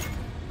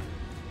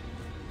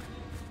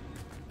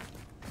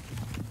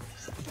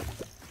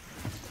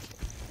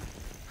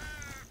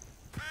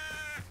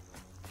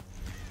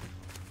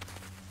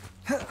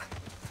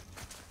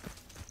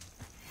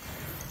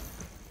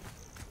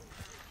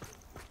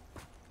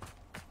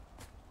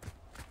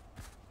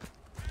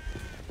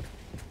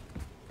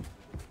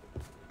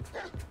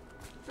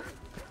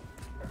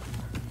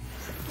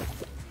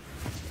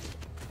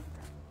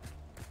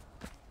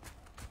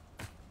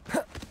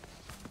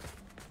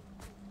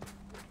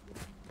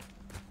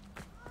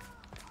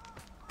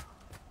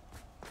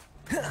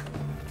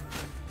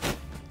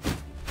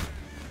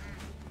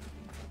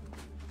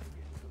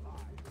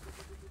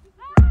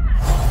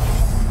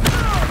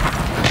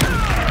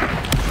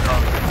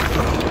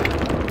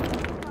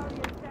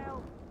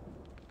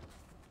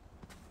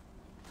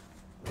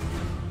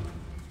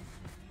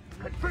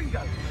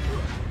 Confringo!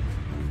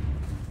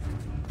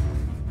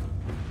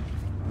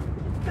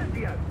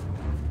 Incendio!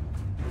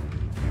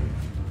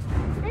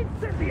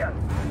 Incendio!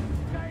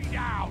 Stay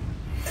down!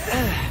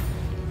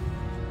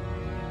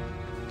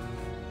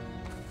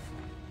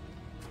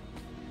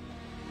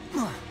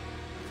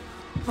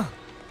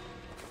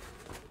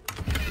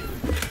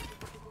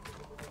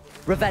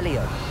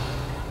 Revelio.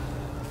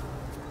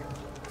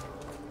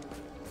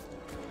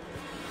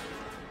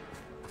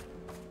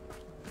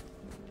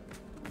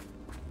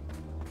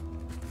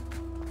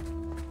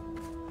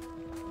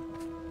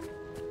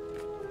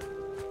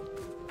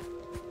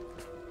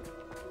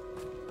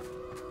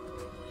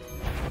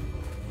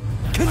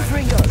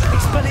 Confringo.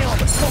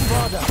 Expelliarmus.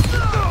 Bombarda.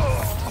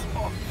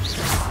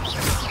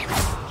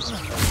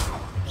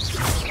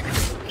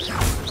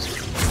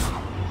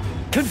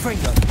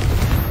 Confringo.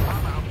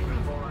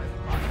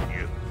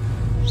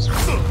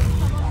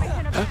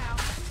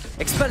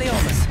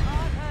 Expelliarmus!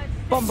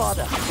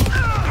 Bombarda!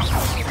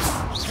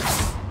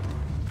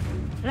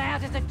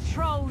 Loud as a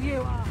troll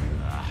you are!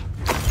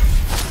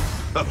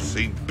 I've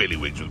seen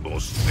Billywigs with more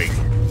sting.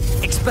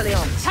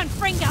 Expelliarmus!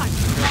 Confringo!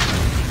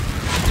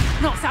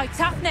 Not so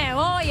tough now,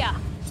 are ya?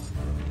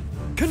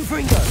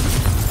 Confringo!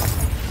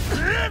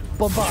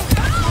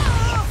 Bombarda!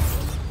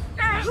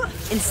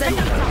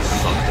 Incendio!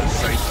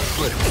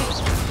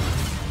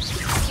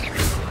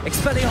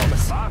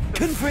 Expelliarmus!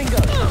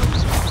 Confringo!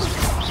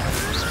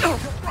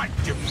 Right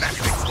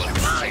gymnastics will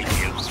save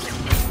you.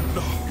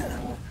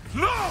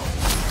 No!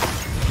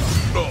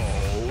 No,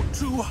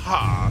 too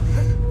hard.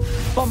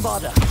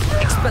 Bombarda!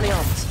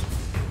 Expelliarmus!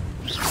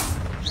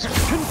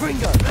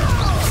 Confringo!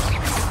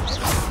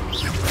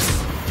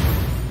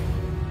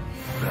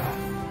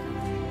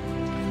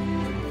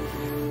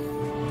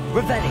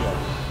 Revelio!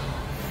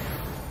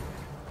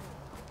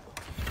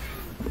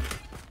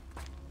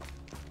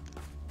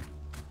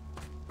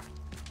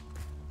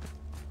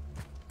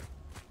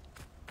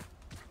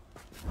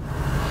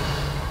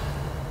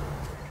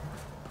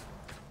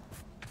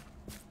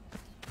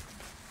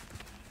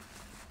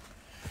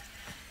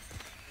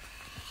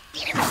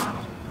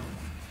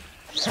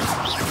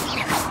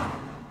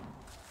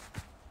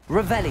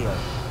 Revelio.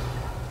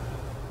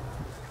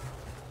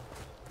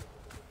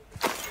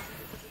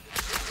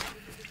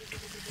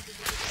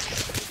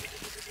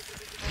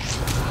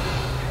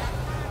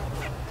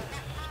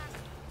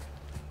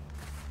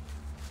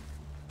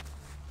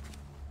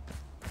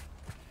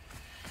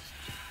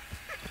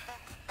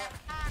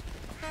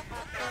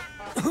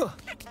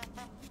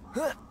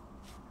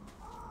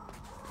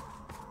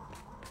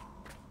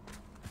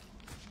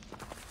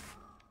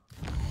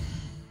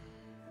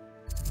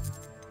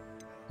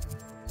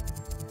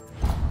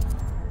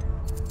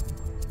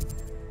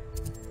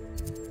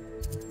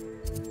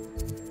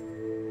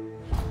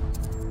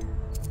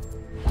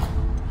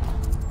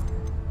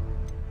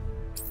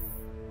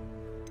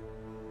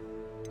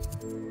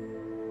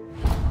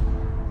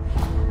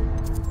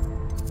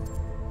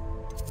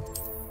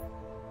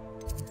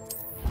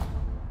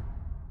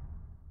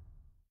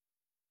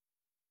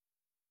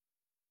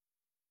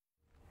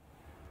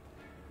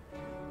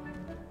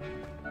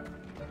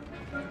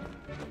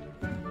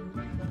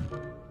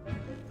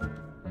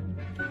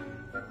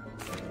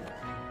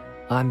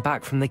 I'm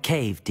back from the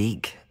cave,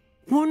 Deke.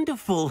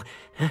 Wonderful.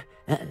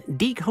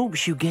 Deke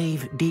hopes you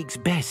gave Deke's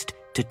best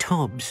to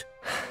Tobbs.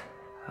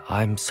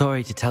 I'm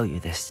sorry to tell you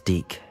this,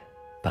 Deke,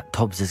 but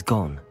Tobbs is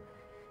gone.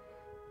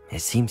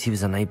 It seems he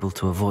was unable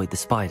to avoid the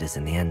spiders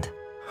in the end.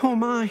 Oh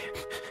my.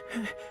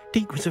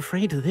 Deke was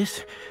afraid of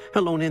this,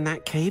 alone in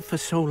that cave for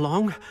so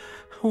long.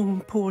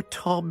 Oh, poor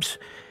Tobbs.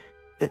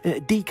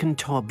 Deke and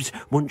Tobbs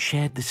once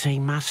shared the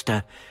same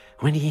master.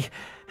 When he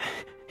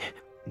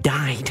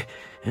died,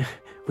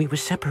 we were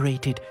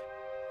separated.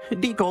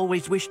 Deke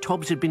always wished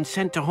Tobbs had been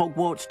sent to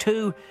Hogwarts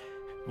too.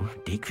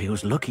 Deke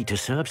feels lucky to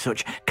serve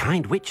such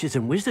kind witches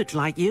and wizards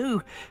like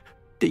you.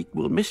 Deke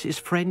will miss his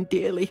friend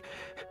dearly,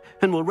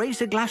 and will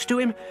raise a glass to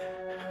him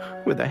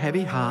with a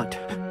heavy heart.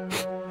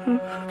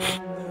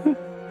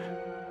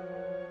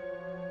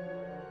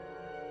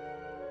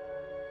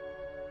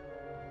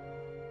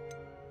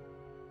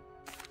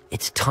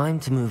 It's time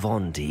to move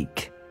on,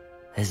 Deke.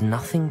 There's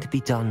nothing to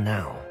be done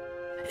now.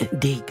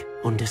 Deke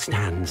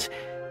understands.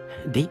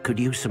 Deke could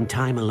use some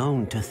time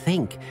alone to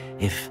think,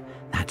 if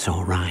that's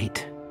all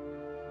right.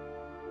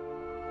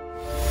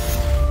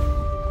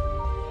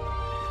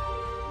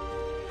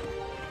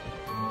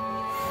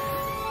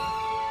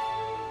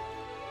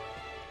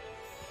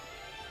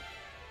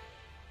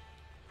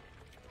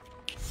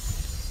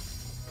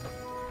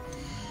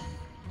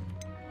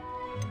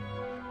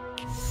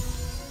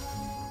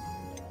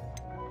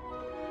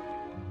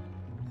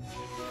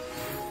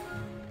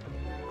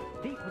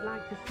 Deke would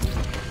like to speak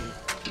to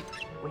you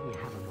when you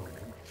have a moment.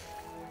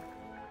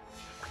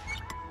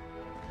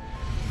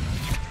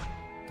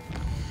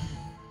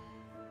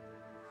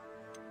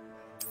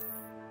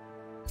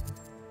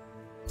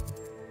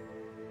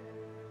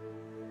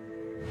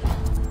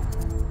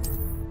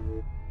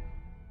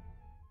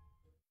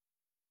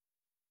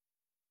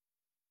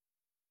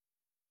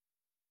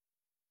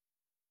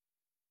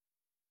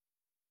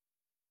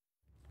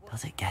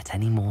 Does it get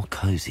any more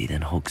cozy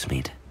than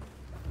Hogsmeade?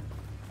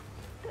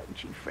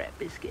 Don't you fret,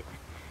 Biscuit.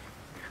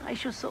 I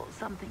shall sort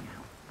something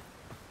out.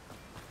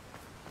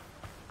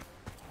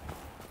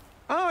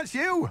 Oh, it's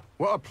you!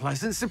 What a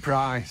pleasant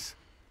surprise.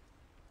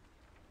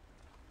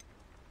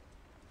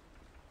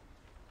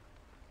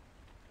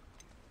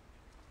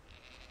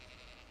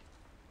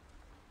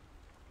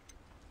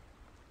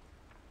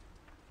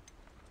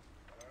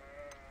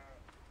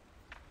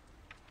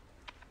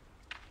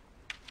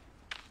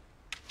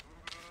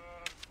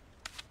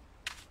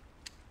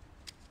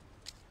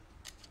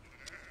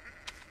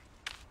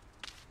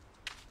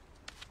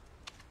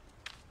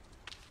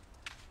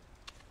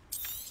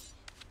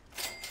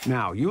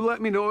 Now, you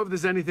let me know if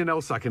there's anything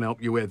else I can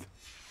help you with.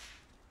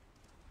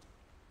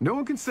 No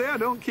one can say I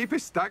don't keep a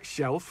stacked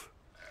shelf.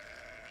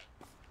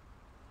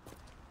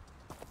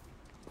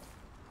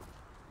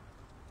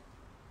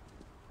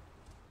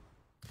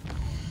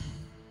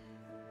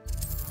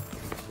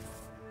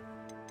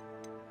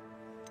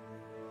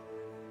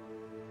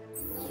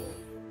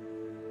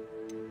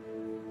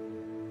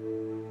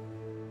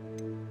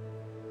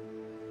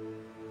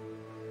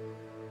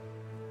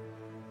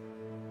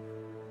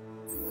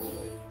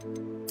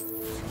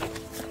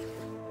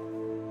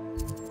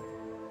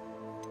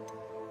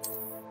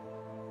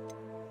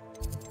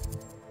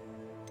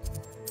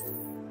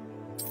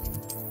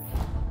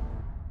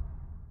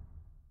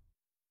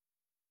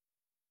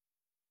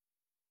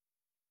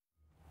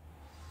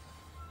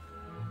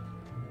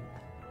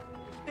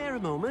 Spare a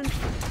moment.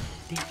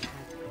 Deke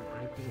has an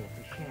idea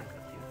to share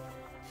with you.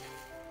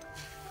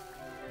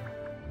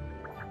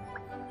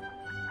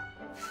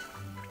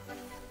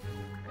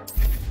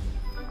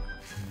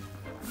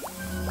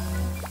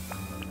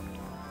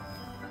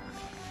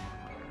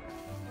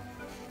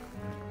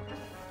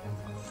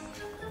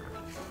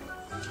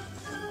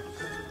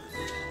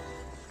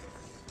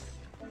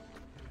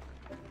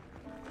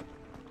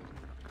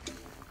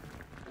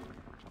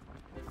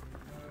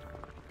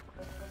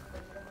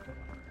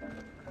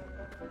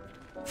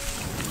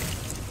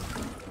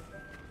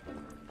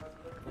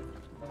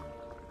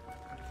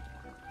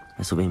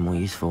 This will be more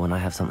useful when I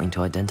have something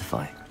to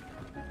identify.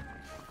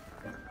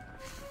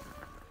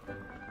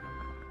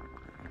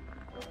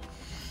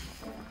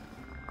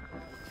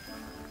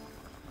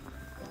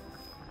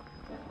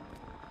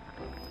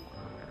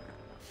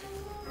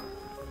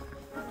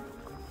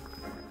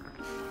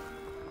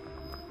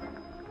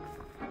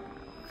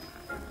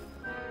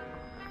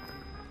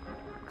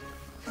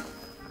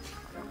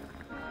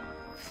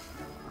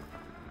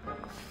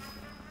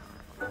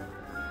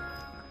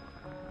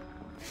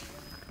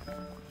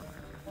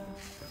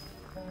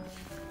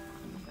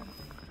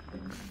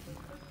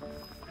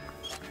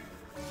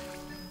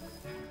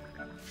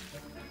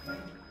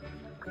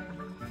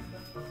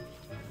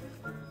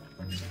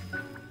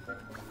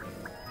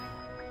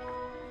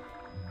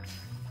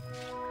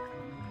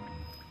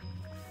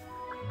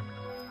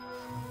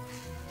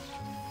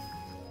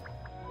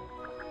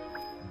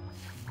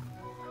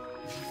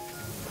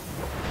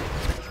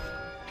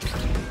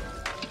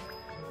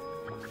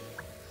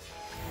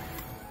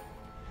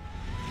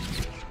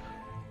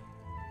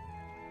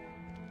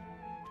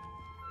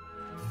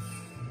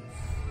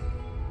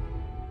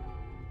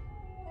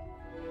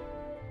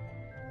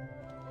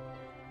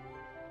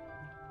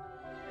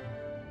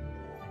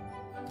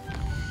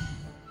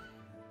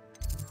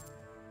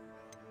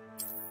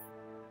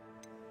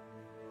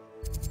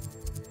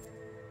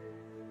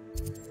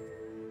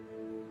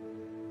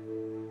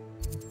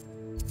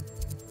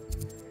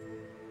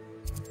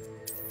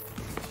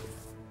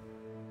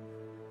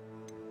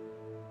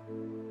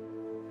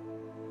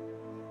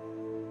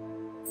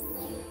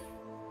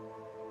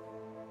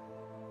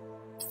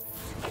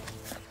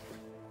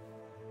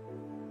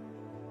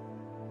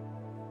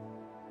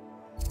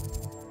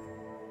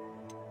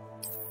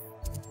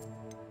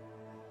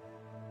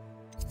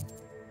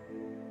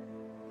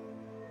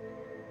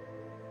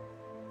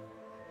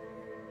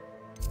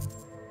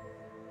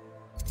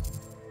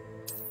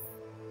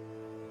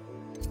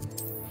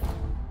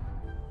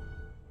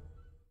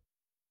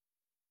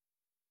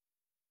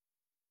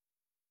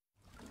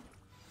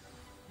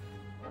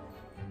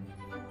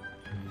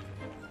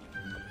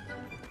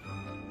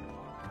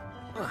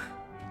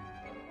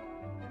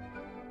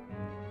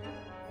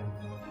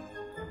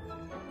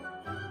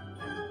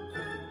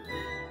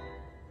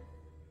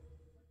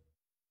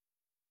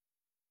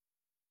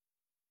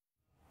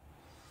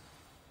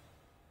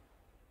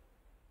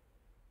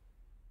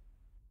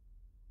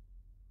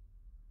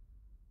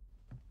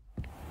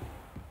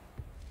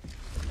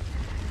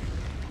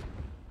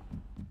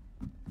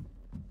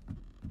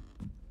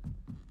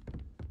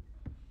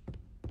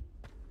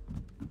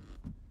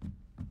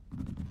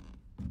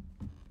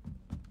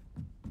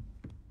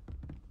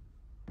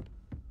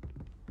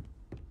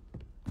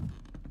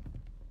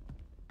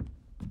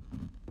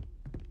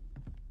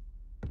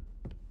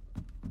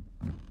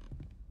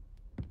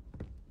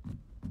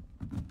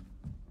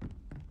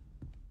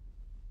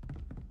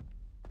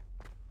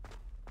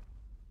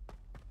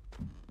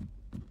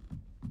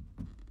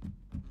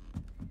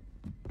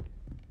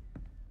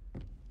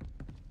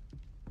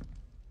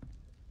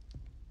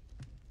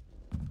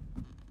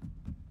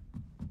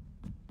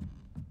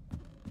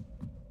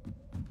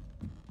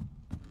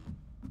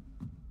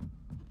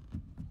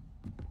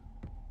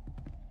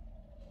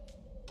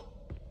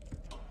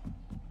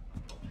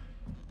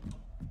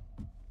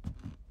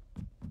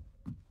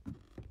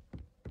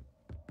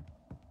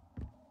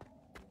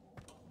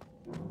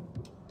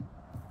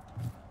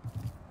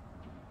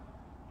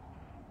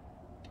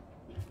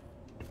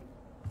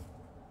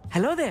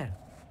 Hello there.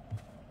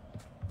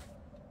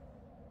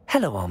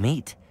 Hello,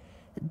 Armeet.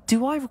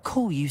 Do I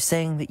recall you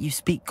saying that you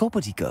speak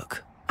gobbledygook?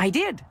 I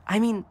did.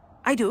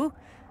 I do.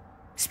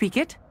 Speak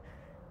it.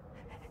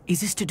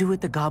 Is this to do with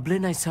the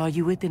goblin I saw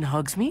you with in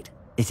Hogsmeade?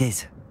 It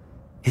is.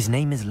 His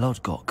name is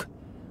Lodgok.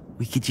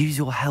 We could use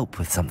your help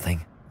with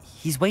something.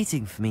 He's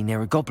waiting for me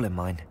near a goblin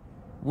mine.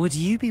 Would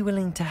you be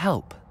willing to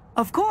help?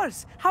 Of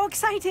course. How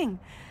exciting.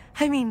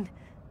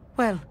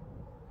 Well,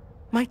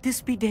 might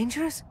this be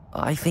dangerous?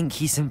 I think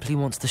he simply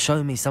wants to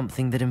show me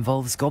something that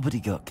involves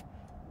gobbledygook.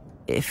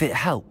 If it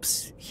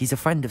helps, he's a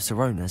friend of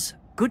Sirona's.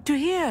 Good to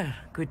hear.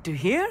 Good to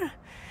hear.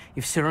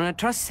 If Sirona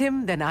trusts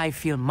him, then I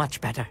feel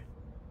much better.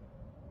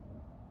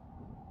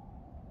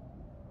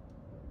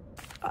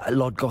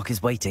 Lodgok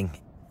is waiting.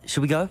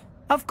 Shall we go?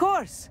 Of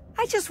course.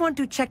 I just want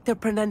to check the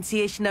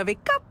pronunciation of a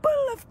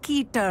couple of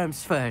key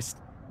terms first.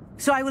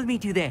 So I will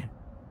meet you there.